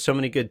because there's so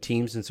many good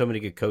teams and so many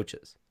good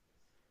coaches.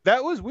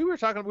 We were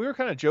kind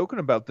of joking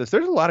about this.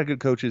 There's a lot of good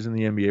coaches in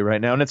the NBA right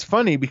now. And it's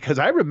funny because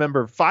I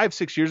remember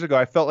 5-6 years ago,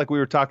 I felt like we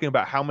were talking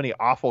about how many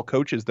awful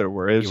coaches there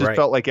were. It just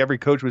felt like every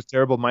coach was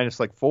terrible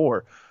minus like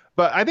 4.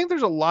 But I think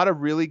there's a lot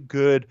of really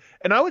good,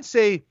 and I would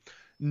say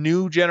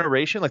new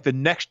generation, like the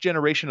next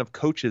generation of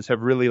coaches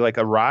have really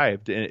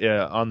arrived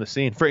on the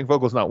scene. Frank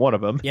Vogel's not one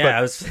of them. Yeah, but,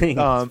 I was saying,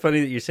 it's funny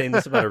that you're saying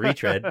this about a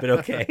retread, but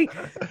okay.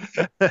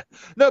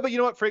 No, but you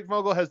know what? Frank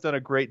Vogel has done a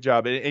great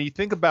job. And you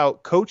think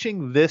about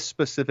coaching this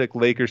specific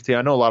Lakers team.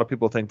 I know a lot of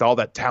people think all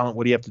that talent,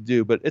 what do you have to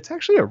do? But it's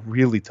actually a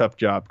really tough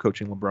job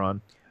coaching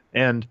LeBron.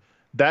 And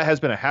that has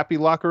been a happy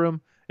locker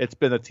room. It's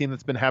been a team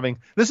that's been having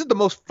 – this is the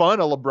most fun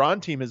a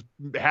LeBron team has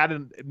had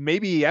in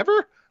maybe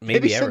ever.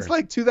 Maybe since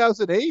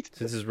 2008.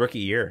 Since his rookie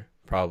year,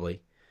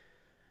 probably.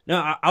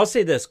 No, I'll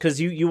say this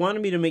because you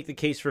wanted me to make the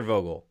case for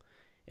Vogel.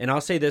 And I'll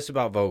say this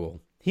about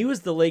Vogel. He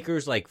was the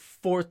Lakers'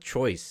 4th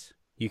choice.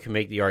 You can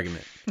make the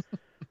argument.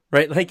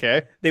 Right?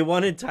 They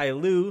wanted Ty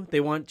Lue. They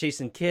want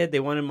Jason Kidd. They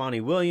wanted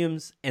Monty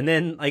Williams. And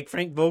then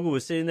Frank Vogel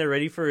was sitting there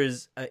ready for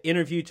his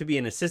interview to be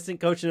an assistant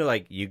coach. And they're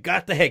like, you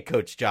got the head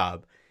coach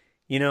job.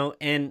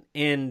 And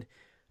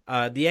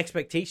the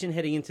expectation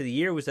heading into the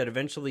year was that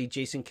eventually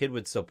Jason Kidd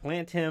would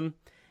supplant him.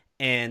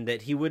 And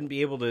that he wouldn't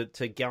be able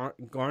to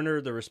garner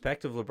the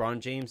respect of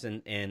LeBron James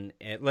and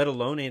let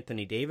alone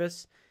Anthony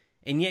Davis.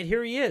 And yet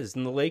here he is.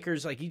 And the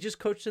Lakers, he just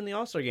coached in the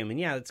All-Star game. And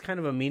yeah, it's kind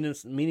of a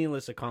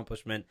meaningless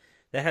accomplishment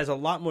that has a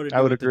lot more to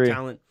do with the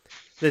talent,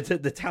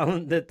 the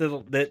talent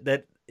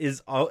that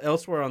is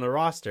elsewhere on the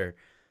roster.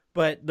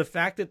 But the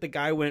fact that the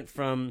guy went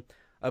from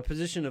a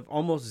position of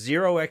almost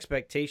zero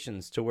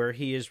expectations to where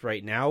he is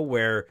right now,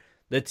 where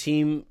the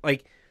team,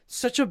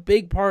 such a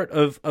big part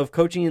of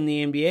coaching in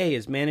the NBA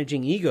is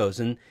managing egos.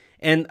 And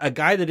a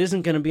guy that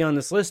isn't going to be on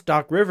this list,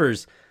 Doc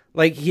Rivers,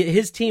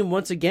 his team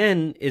once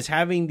again is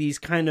having these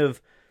kind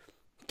of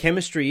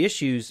chemistry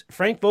issues.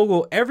 Frank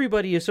Vogel,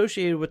 everybody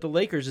associated with the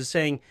Lakers is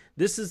saying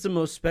this is the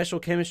most special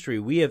chemistry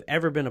we have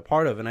ever been a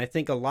part of. And I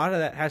think a lot of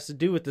that has to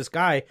do with this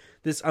guy,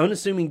 this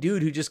unassuming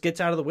dude who just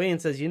gets out of the way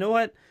and says, you know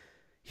what?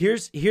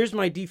 Here's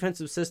my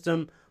defensive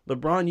system.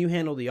 LeBron, you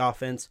handle the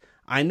offense.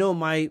 I know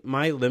my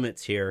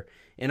limits here.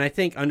 And I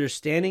think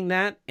understanding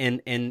that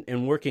and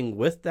working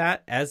with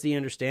that as the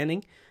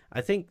understanding,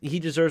 I think he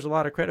deserves a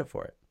lot of credit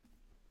for it.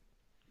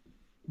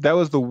 That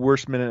was the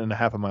worst minute and a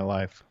half of my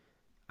life.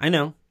 I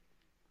know.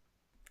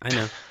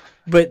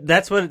 But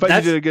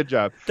you did a good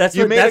job. That's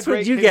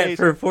what you get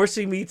for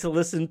forcing me to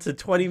listen to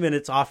 20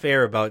 minutes off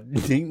air about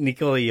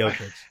Nikola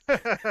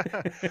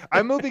Jokic.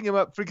 I'm moving him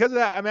up because of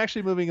that. I'm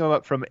actually moving him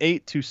up from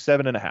 8 to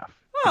 7.5.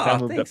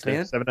 Oh, thanks,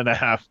 man.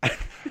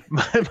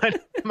 7.5.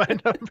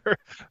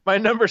 my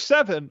number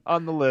 7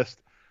 on the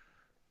list,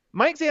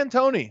 Mike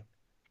D'Antoni.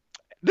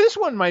 This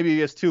one might be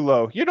just too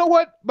low. You know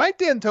what? Mike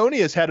D'Antoni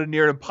has had a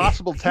near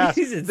impossible task.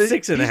 He's at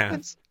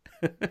 6.5.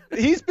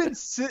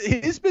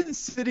 He's been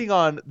sitting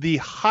on the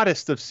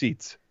hottest of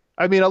seats.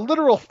 I mean, a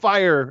literal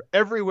fire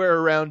everywhere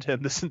around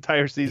him this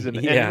entire season.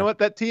 Yeah. And you know what?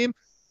 That team.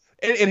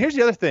 And here's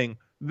the other thing.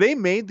 They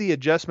made the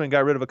adjustment,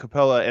 got rid of a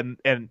Capella,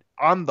 and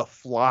on the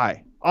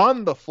fly,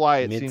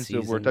 it seems to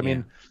have worked. I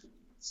mean,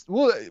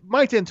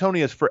 Mike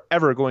D'Antoni is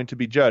forever going to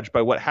be judged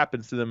by what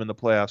happens to them in the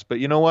playoffs. But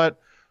you know what?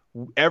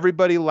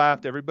 Everybody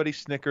laughed. Everybody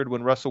snickered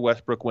when Russell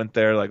Westbrook went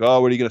there. What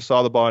are you going to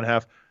saw the ball in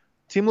half?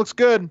 Team looks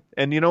good.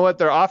 And you know what?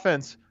 Their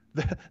offense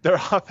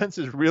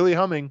is really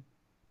humming.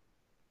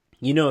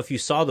 If you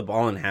saw the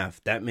ball in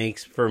half, that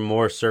makes for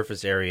more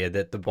surface area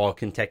that the ball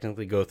can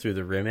technically go through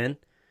the rim in.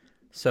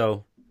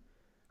 So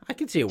I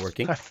can see it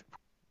working.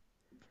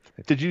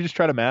 Did you just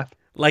try to math?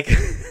 Like,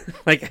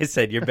 like I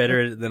said, you're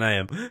better than I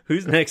am.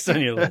 Who's next on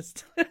your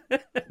list?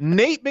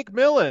 Nate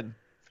McMillan.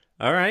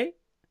 All right.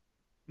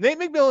 Nate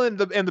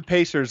McMillan and the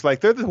Pacers, like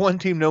they're the one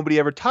team nobody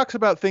ever talks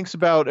about, thinks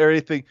about, or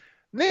anything.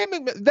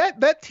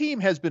 That team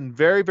has been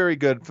very, very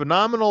good,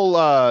 phenomenal,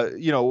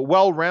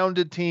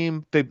 well-rounded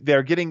team. They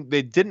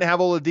didn't have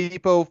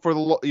Oladipo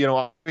for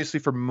obviously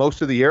for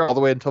most of the year, all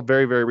the way until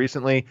very, very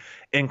recently,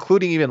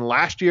 including even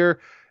last year.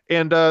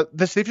 And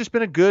they've just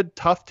been a good,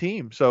 tough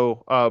team.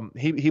 So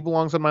he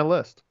belongs on my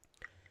list.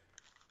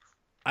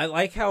 I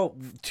like how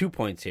 2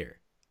 points here.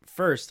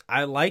 First,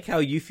 I like how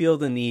you feel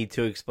the need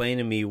to explain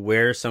to me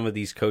where some of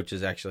these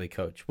coaches actually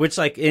coach. Which,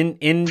 like, in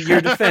your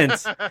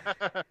defense,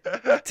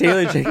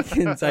 Taylor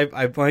Jenkins,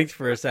 I blanked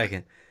for a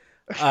second.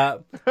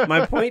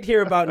 My point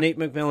here about Nate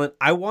McMillan,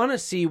 I want to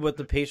see what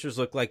the Pacers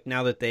look like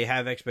now that they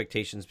have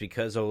expectations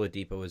because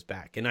Oladipo is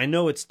back. And I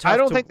know it's tough. I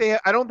don't think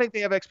they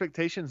have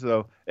expectations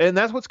though, and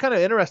that's what's kind of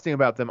interesting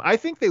about them. I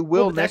think they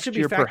will next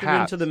year, perhaps. That should be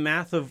factored into the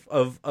math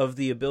of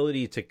the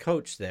ability to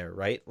coach there,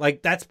 right?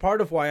 Like that's part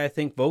of why I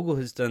think Vogel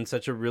has done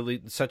such a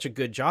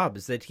good job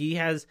is that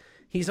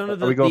he's under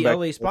the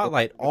LA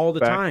spotlight all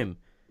the time.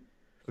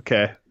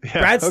 Okay. Yeah.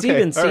 Brad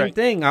Stevens, same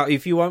thing.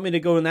 If you want me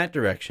to go in that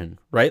direction,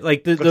 right?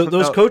 Like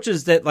those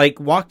coaches that like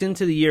walked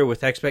into the year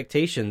with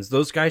expectations,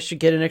 those guys should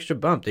get an extra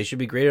bump. They should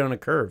be graded on a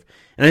curve.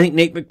 And I think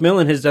Nate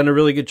McMillan has done a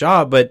really good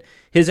job, but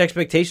his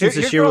expectations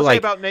this year were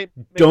like,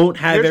 don't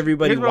have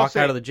everybody walk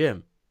out of the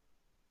gym.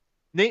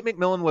 Nate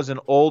McMillan was an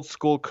old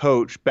school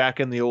coach back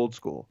in the old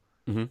school.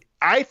 Mm-hmm.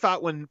 I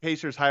thought when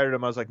Pacers hired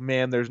him, I was like,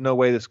 man, there's no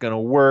way this is going to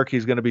work.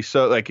 He's going to be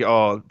so like,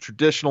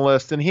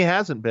 traditionalist. And he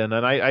hasn't been.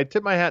 And I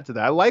tip my hat to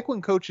that. I like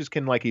when coaches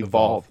can like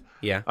evolve.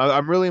 Yeah.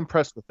 I'm really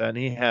impressed with that. And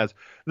he has.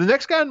 The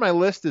next guy on my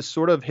list is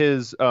sort of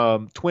his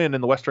twin in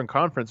the Western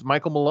Conference,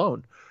 Michael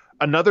Malone.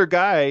 Another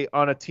guy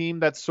on a team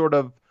that's sort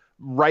of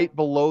right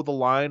below the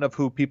line of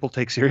who people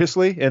take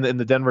seriously in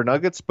the Denver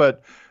Nuggets.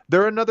 But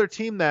they're another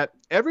team that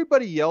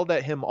everybody yelled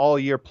at him all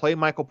year, play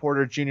Michael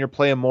Porter Jr.,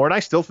 play him more. And I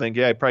still think,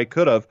 I probably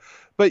could have.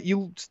 But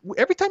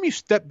every time you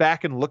step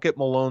back and look at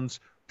Malone's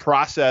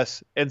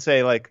process and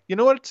say, like, you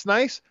know what, it's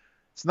nice?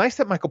 It's nice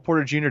that Michael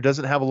Porter Jr.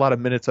 doesn't have a lot of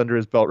minutes under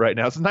his belt right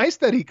now. It's nice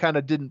that he kind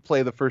of didn't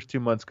play the first 2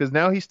 months because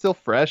now he's still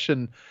fresh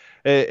and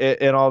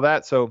all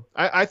that. So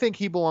I think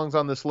he belongs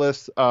on this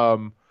list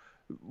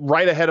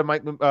right ahead of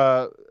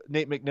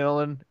Nate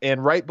McMillan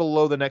and right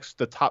below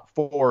the top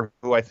four,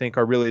 who I think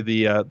are really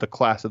the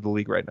class of the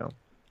league right now.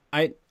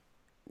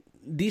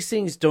 These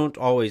things don't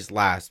always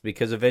last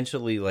because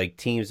eventually like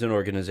teams and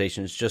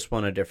organizations just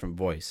want a different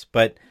voice.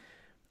 But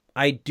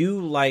I do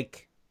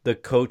like the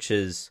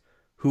coaches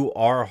who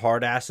are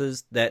hard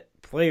asses that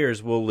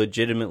players will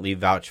legitimately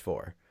vouch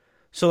for.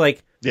 So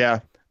like,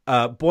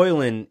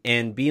 Boylan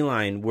and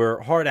Beeline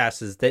were hard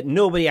asses that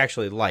nobody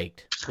actually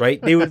liked,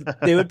 right? They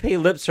would pay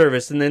lip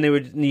service and then they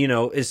would,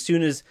 as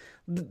soon as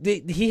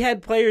he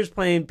had players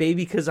playing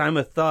 "Baby 'Cause I'm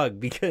a Thug"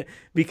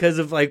 because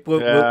of like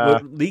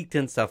what leaked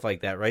and stuff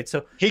like that, right?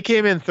 So he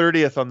came in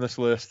 30th on this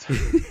list.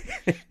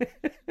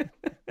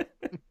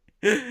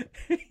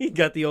 He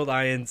got the old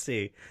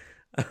INC.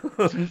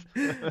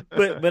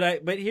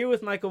 But here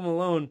with Michael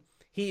Malone,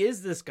 he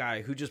is this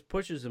guy who just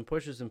pushes and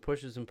pushes and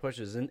pushes and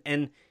pushes,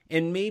 and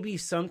maybe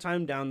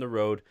sometime down the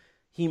road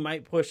he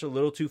might push a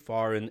little too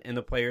far, and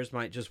the players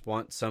might just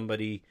want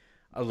somebody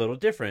a little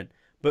different.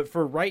 But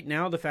for right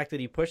now, the fact that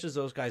he pushes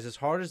those guys as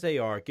hard as they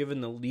are, given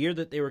the year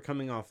that they were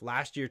coming off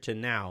last year to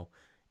now,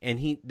 and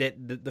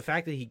the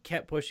fact that he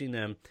kept pushing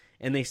them,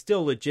 and they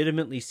still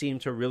legitimately seem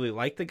to really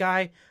like the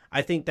guy,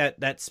 I think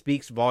that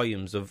speaks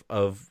volumes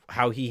of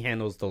how he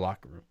handles the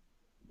locker room.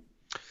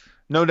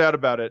 No doubt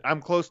about it. I'm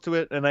close to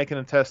it, and I can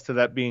attest to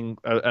that being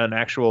an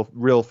actual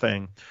real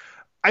thing.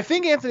 I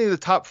think, Anthony, the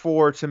top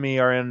four to me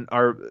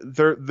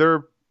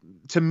they're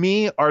to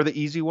me are the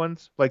easy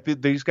ones. Like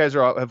these guys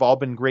have all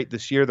been great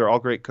this year. They're all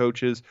great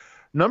coaches.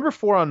 Number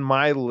 4 on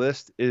my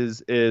list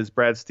is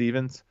Brad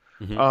Stevens.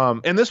 Mm-hmm.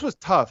 And this was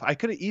tough. I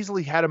could have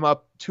easily had him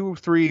up 2 or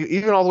 3,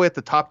 even all the way at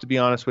the top, to be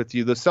honest with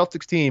you. The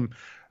Celtics team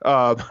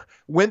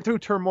went through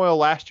turmoil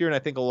last year, and I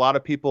think a lot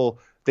of people,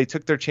 they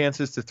took their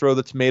chances to throw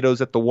the tomatoes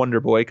at the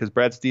Wonder Boy because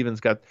Brad Stevens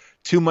got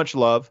too much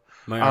love.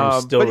 My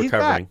arm's still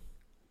recovering.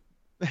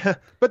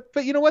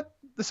 but you know what?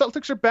 The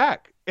Celtics are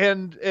back,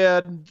 and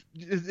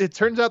it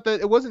turns out that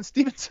it wasn't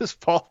Stevens'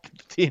 fault that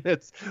the team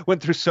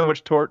went through so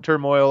much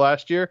turmoil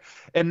last year,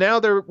 and now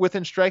they're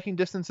within striking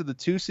distance of the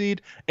 2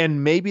 seed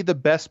and maybe the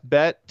best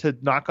bet to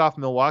knock off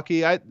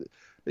Milwaukee. That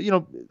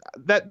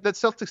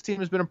Celtics team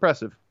has been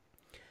impressive.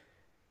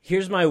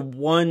 Here's my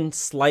one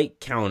slight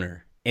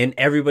counter, and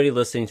everybody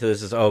listening to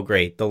this is, oh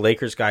great, the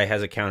Lakers guy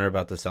has a counter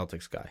about the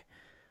Celtics guy,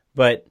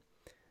 but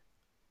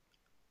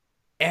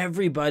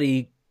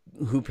everybody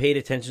who paid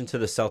attention to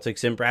the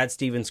Celtics and Brad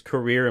Stevens'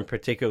 career in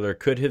particular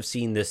could have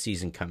seen this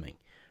season coming,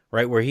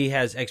 right? Where he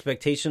has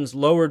expectations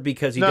lowered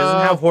because he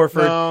doesn't have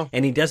Horford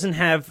and he doesn't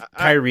have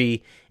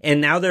Kyrie,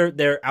 and now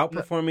they're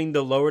outperforming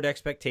the lowered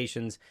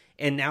expectations,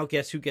 and now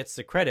guess who gets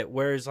the credit?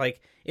 Whereas like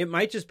it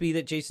might just be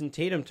that Jason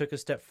Tatum took a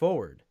step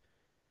forward.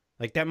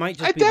 Like that might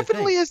just It be the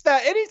definitely thing. is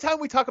that. Anytime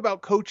we talk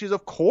about coaches,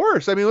 of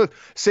course. I mean, look,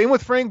 same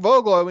with Frank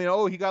Vogel. I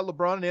mean, he got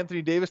LeBron and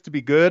Anthony Davis to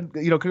be good,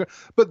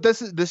 but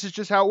this is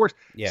just how it works.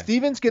 Yeah.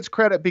 Stevens gets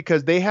credit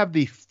because they have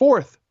the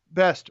fourth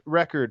best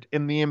record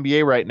in the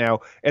NBA right now,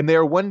 and they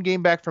are one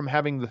game back from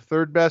having the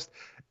third best.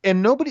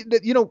 And nobody,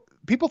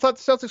 people thought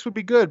the Celtics would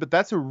be good, but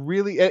that's a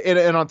really,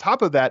 and on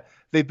top of that,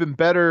 they've been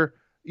better.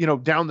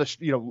 Down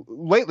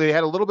lately they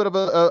had a little bit of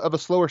a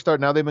slower start.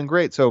 Now they've been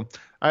great. So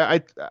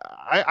I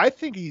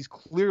think he's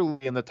clearly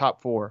in the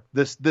top 4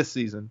 this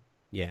season.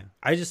 Yeah.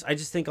 I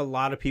just think a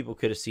lot of people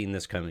could have seen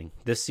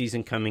this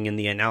season coming in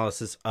the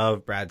analysis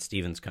of Brad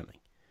Stevens coming.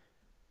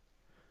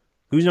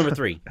 Who's number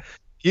 3?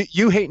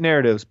 You hate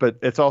narratives, but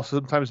it's also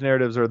sometimes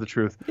narratives are the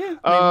truth.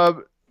 Yeah.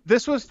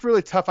 This was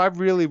really tough. I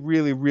really,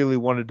 really, really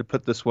wanted to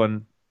put this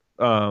one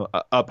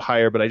up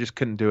higher, but I just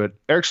couldn't do it.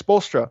 Erik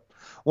Spoelstra,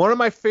 one of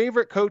my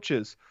favorite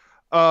coaches.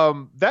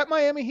 That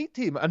Miami Heat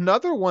team,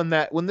 another one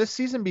that when this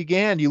season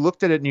began, you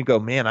looked at it and you go,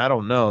 man, I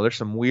don't know. There's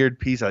some weird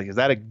piece. Like, is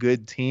that a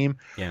good team?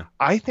 Yeah.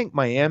 I think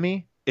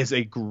Miami is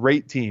a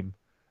great team.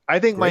 I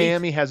think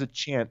Miami has a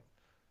chance.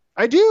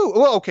 I do.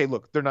 Well, okay,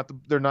 look, they're not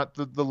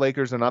the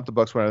Lakers, they're not the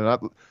Bucks,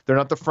 they're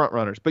not the front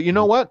runners. But you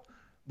know what?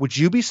 Would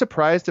you be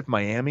surprised if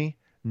Miami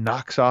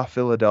knocks off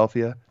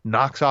Philadelphia,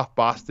 knocks off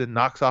Boston,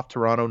 knocks off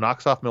Toronto,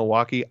 knocks off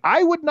Milwaukee?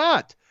 I would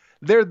not.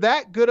 They're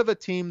that good of a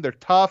team. They're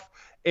tough.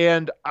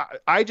 And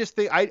I just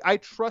think I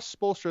trust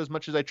Spoelstra as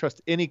much as I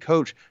trust any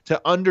coach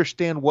to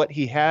understand what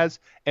he has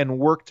and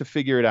work to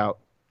figure it out.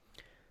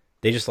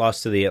 They just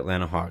lost to the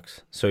Atlanta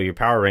Hawks. So your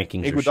power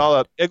rankings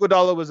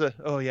Iguodala was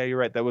yeah, you're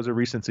right. That was a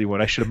recency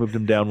one. I should have moved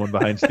him down one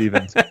behind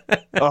Stevens.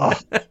 Oh,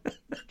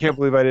 can't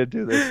believe I didn't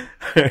do this.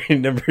 All right,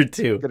 number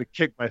 2. I'm going to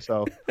kick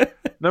myself.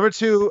 Number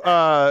 2,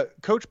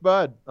 Coach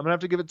Bud. I'm going to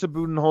have to give it to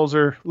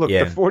Budenholzer. Look,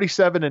 they're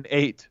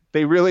 47-8.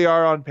 They really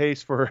are on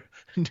pace for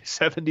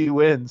 70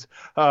 wins.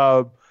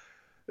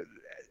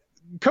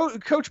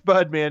 Coach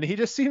Bud, man,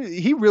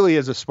 he really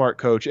is a smart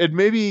coach. And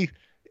maybe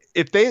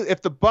if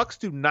the Bucks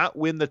do not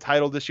win the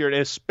title this year, and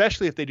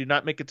especially if they do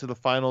not make it to the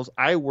finals,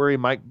 I worry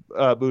Mike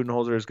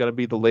Budenholzer is going to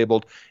be the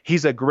labeled.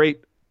 He's a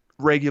great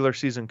regular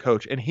season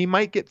coach, and he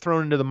might get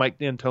thrown into the Mike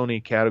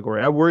D'Antoni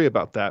category. I worry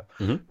about that.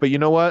 Mm-hmm. But you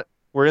know what?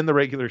 We're in the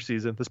regular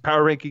season. This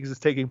power rankings is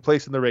taking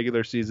place in the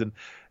regular season.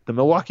 The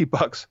Milwaukee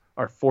Bucks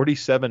are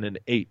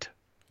 47-8.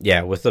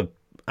 Yeah, we've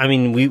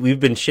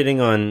been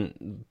shitting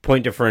on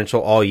point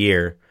differential all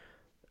year,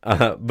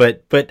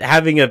 but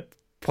having a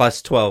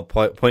plus 12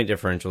 point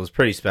differential is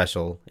pretty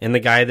special, and the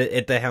guy that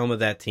at the helm of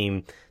that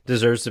team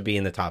deserves to be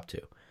in the top 2.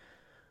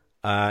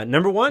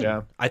 Number 1,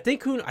 yeah. I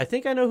think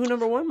I know who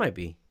number 1 might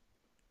be.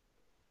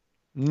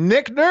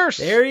 Nick Nurse.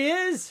 There he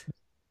is,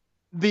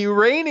 the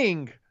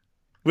reigning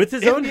with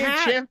his NBA own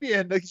hat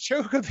champion.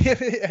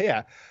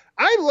 Yeah.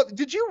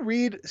 Did you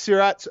read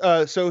Sirat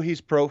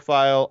Sohi's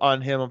profile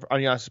on him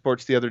on Yahoo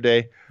Sports the other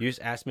day? You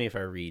just asked me if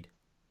I read.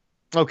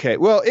 Okay,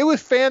 well, it was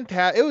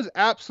fantastic. It was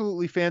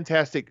absolutely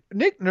fantastic.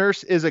 Nick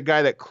Nurse is a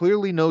guy that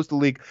clearly knows the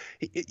league.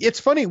 It's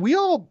funny. We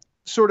all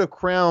sort of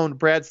crown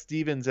Brad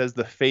Stevens as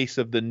the face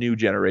of the new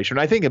generation.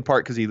 I think in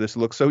part because he just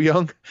looks so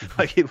young,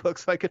 like he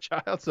looks like a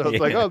child. So it's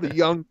like, the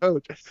young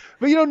coach.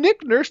 But,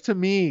 Nick Nurse to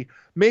me,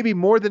 maybe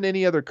more than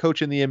any other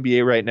coach in the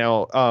NBA right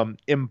now,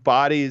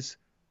 embodies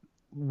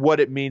what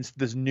it means to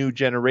this new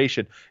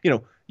generation.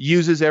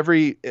 Uses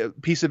every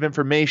piece of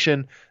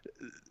information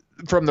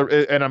from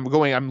and I'm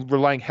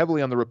relying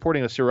heavily on the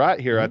reporting of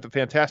Sirat here, at the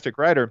fantastic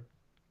writer.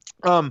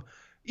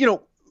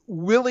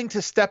 Willing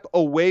to step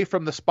away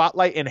from the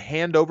spotlight and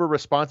hand over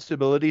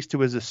responsibilities to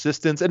his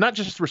assistants, and not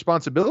just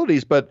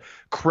responsibilities, but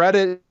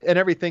credit and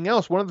everything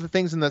else. One of the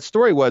things in that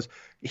story was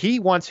he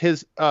wants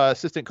his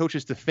assistant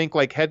coaches to think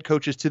like head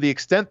coaches, to the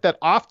extent that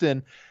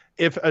often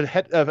if an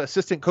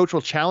assistant coach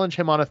will challenge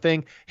him on a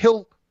thing,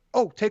 he'll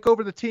take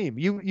over the team.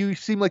 You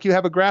seem like you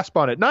have a grasp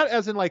on it. Not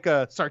as in like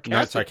a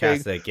sarcastic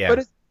thing, yeah.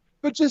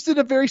 But just in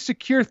a very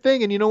secure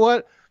thing. And you know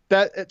what?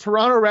 That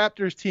Toronto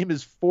Raptors team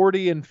is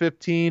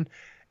 40-15,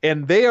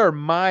 and they are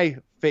my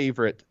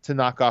favorite to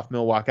knock off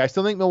Milwaukee. I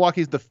still think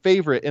Milwaukee's the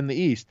favorite in the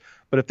East.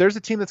 But if there's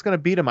a team that's going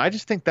to beat them, I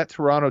just think that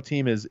Toronto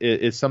team is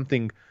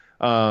something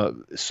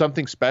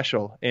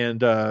special,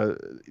 and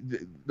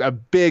a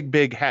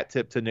big hat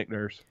tip to Nick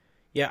Nurse.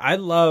 Yeah, I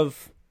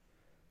love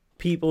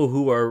people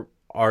who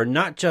are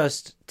not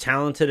just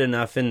talented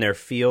enough in their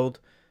field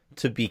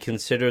to be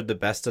considered the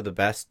best of the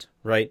best,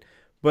 right?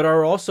 But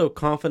are also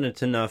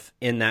confident enough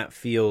in that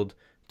field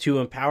to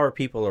empower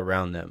people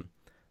around them.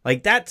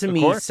 Like that to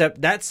me,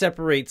 that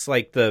separates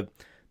like the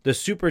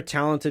super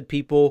talented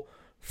people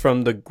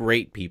from the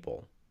great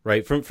people,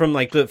 right? From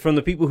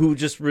the people who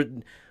just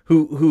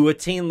who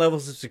attain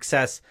levels of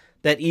success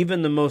that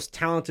even the most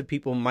talented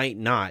people might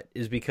not,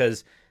 is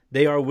because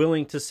they are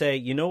willing to say,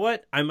 you know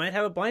what, I might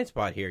have a blind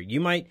spot here. You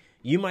might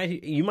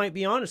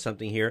be onto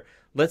something here.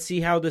 Let's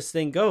see how this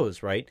thing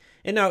goes, right?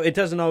 And now it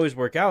doesn't always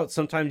work out.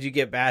 Sometimes you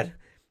get bad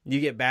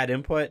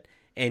input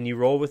and you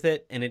roll with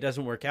it and it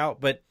doesn't work out.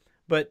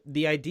 But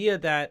the idea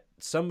that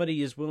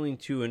somebody is willing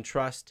to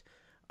entrust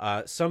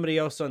somebody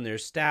else on their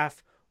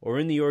staff or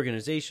in the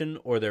organization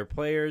or their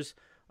players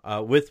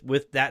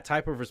with that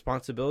type of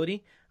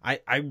responsibility,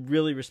 I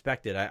really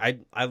respect it.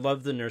 I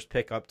love the Nurse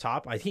pick up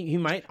top. I think he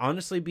might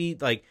honestly be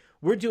like,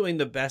 we're doing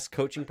the best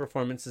coaching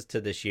performances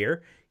to this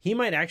year. He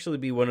might actually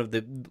be one of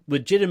the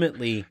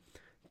legitimately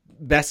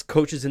best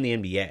coaches in the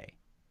NBA.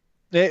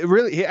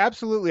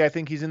 Absolutely. I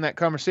think he's in that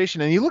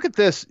conversation. And you look at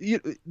this, you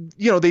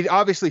know, they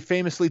obviously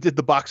famously did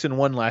the box and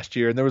one last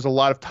year, and there was a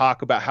lot of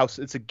talk about how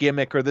it's a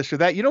gimmick or this or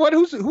that. You know what?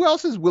 Who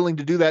else is willing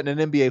to do that in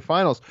an NBA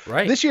Finals?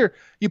 Right. This year,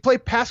 you play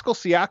Pascal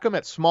Siakam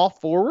at small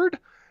forward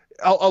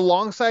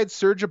alongside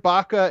Serge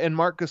Ibaka and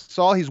Marc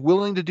Gasol. He's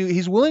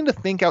willing to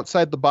think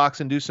outside the box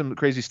and do some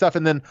crazy stuff.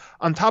 And then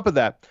on top of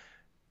that,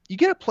 you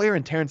get a player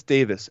in Terrence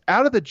Davis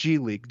out of the G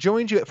League,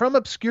 joins you from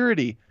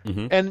obscurity,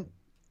 and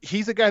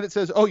he's a guy that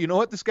says, oh, you know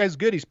what? This guy's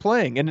good. He's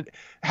playing. And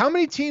how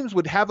many teams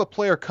would have a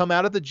player come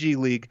out of the G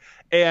League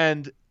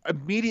and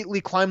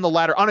immediately climb the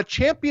ladder on a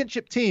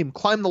championship team,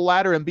 climb the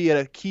ladder and be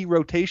a key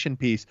rotation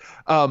piece?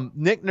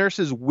 Nick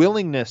Nurse's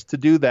willingness to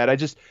do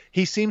that.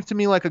 He seems to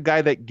me like a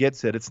guy that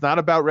gets it. It's not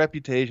about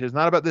reputation. It's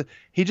not about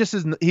he just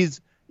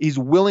is. He's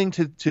willing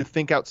to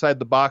think outside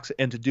the box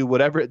and to do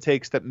whatever it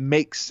takes that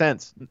makes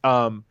sense.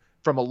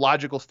 From a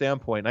logical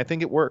standpoint. I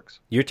think it works.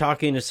 You're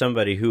talking to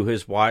somebody who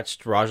has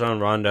watched Rajon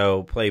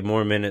Rondo play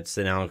more minutes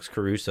than Alex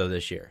Caruso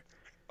this year.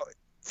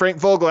 Frank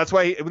Vogel, that's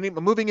why I'm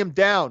moving him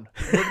down.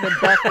 Moving him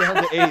back down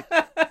to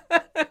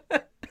 8.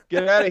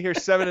 Get out of here,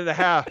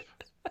 7.5.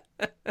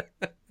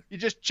 You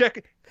just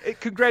check.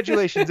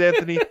 Congratulations,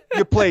 Anthony.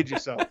 You played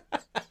yourself.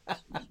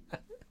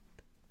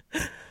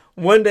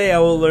 One day I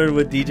will learn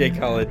what DJ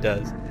Khaled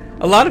does.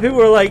 A lot of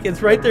people are like,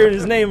 it's right there in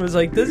his name. It's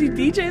like, does he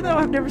DJ though?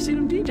 I've never seen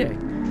him DJ.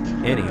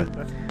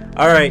 Anywho.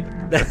 All right.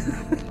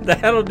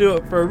 That'll do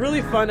it for a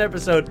really fun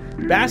episode.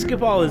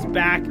 Basketball is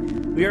back.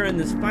 We are in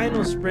this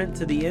final sprint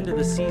to the end of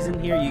the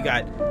season here. You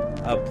got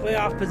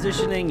playoff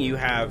positioning. You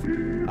have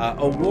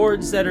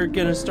awards that are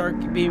going to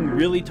start being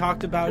really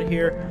talked about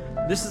here.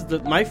 This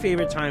is my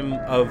favorite time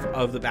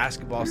of the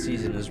basketball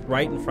season is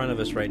right in front of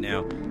us right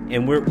now.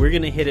 And we're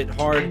going to hit it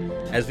hard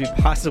as we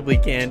possibly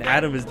can.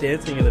 Adam is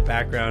dancing in the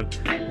background.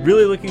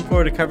 Really looking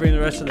forward to covering the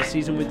rest of the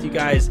season with you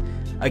guys.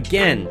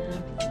 Again,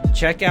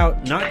 check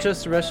out not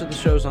just the rest of the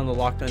shows on the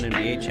Locked On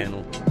NBA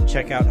channel.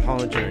 Check out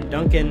Hollinger and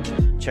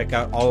Duncan. Check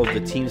out all of the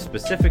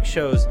team-specific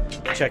shows.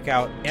 Check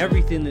out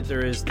everything that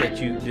there is that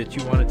you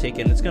want to take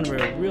in. It's going to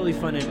be a really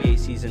fun NBA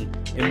season.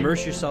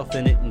 Immerse yourself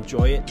in it.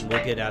 Enjoy it. And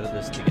we'll get out of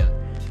this together.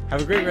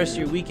 Have a great rest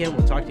of your weekend.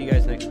 We'll talk to you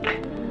guys next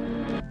week.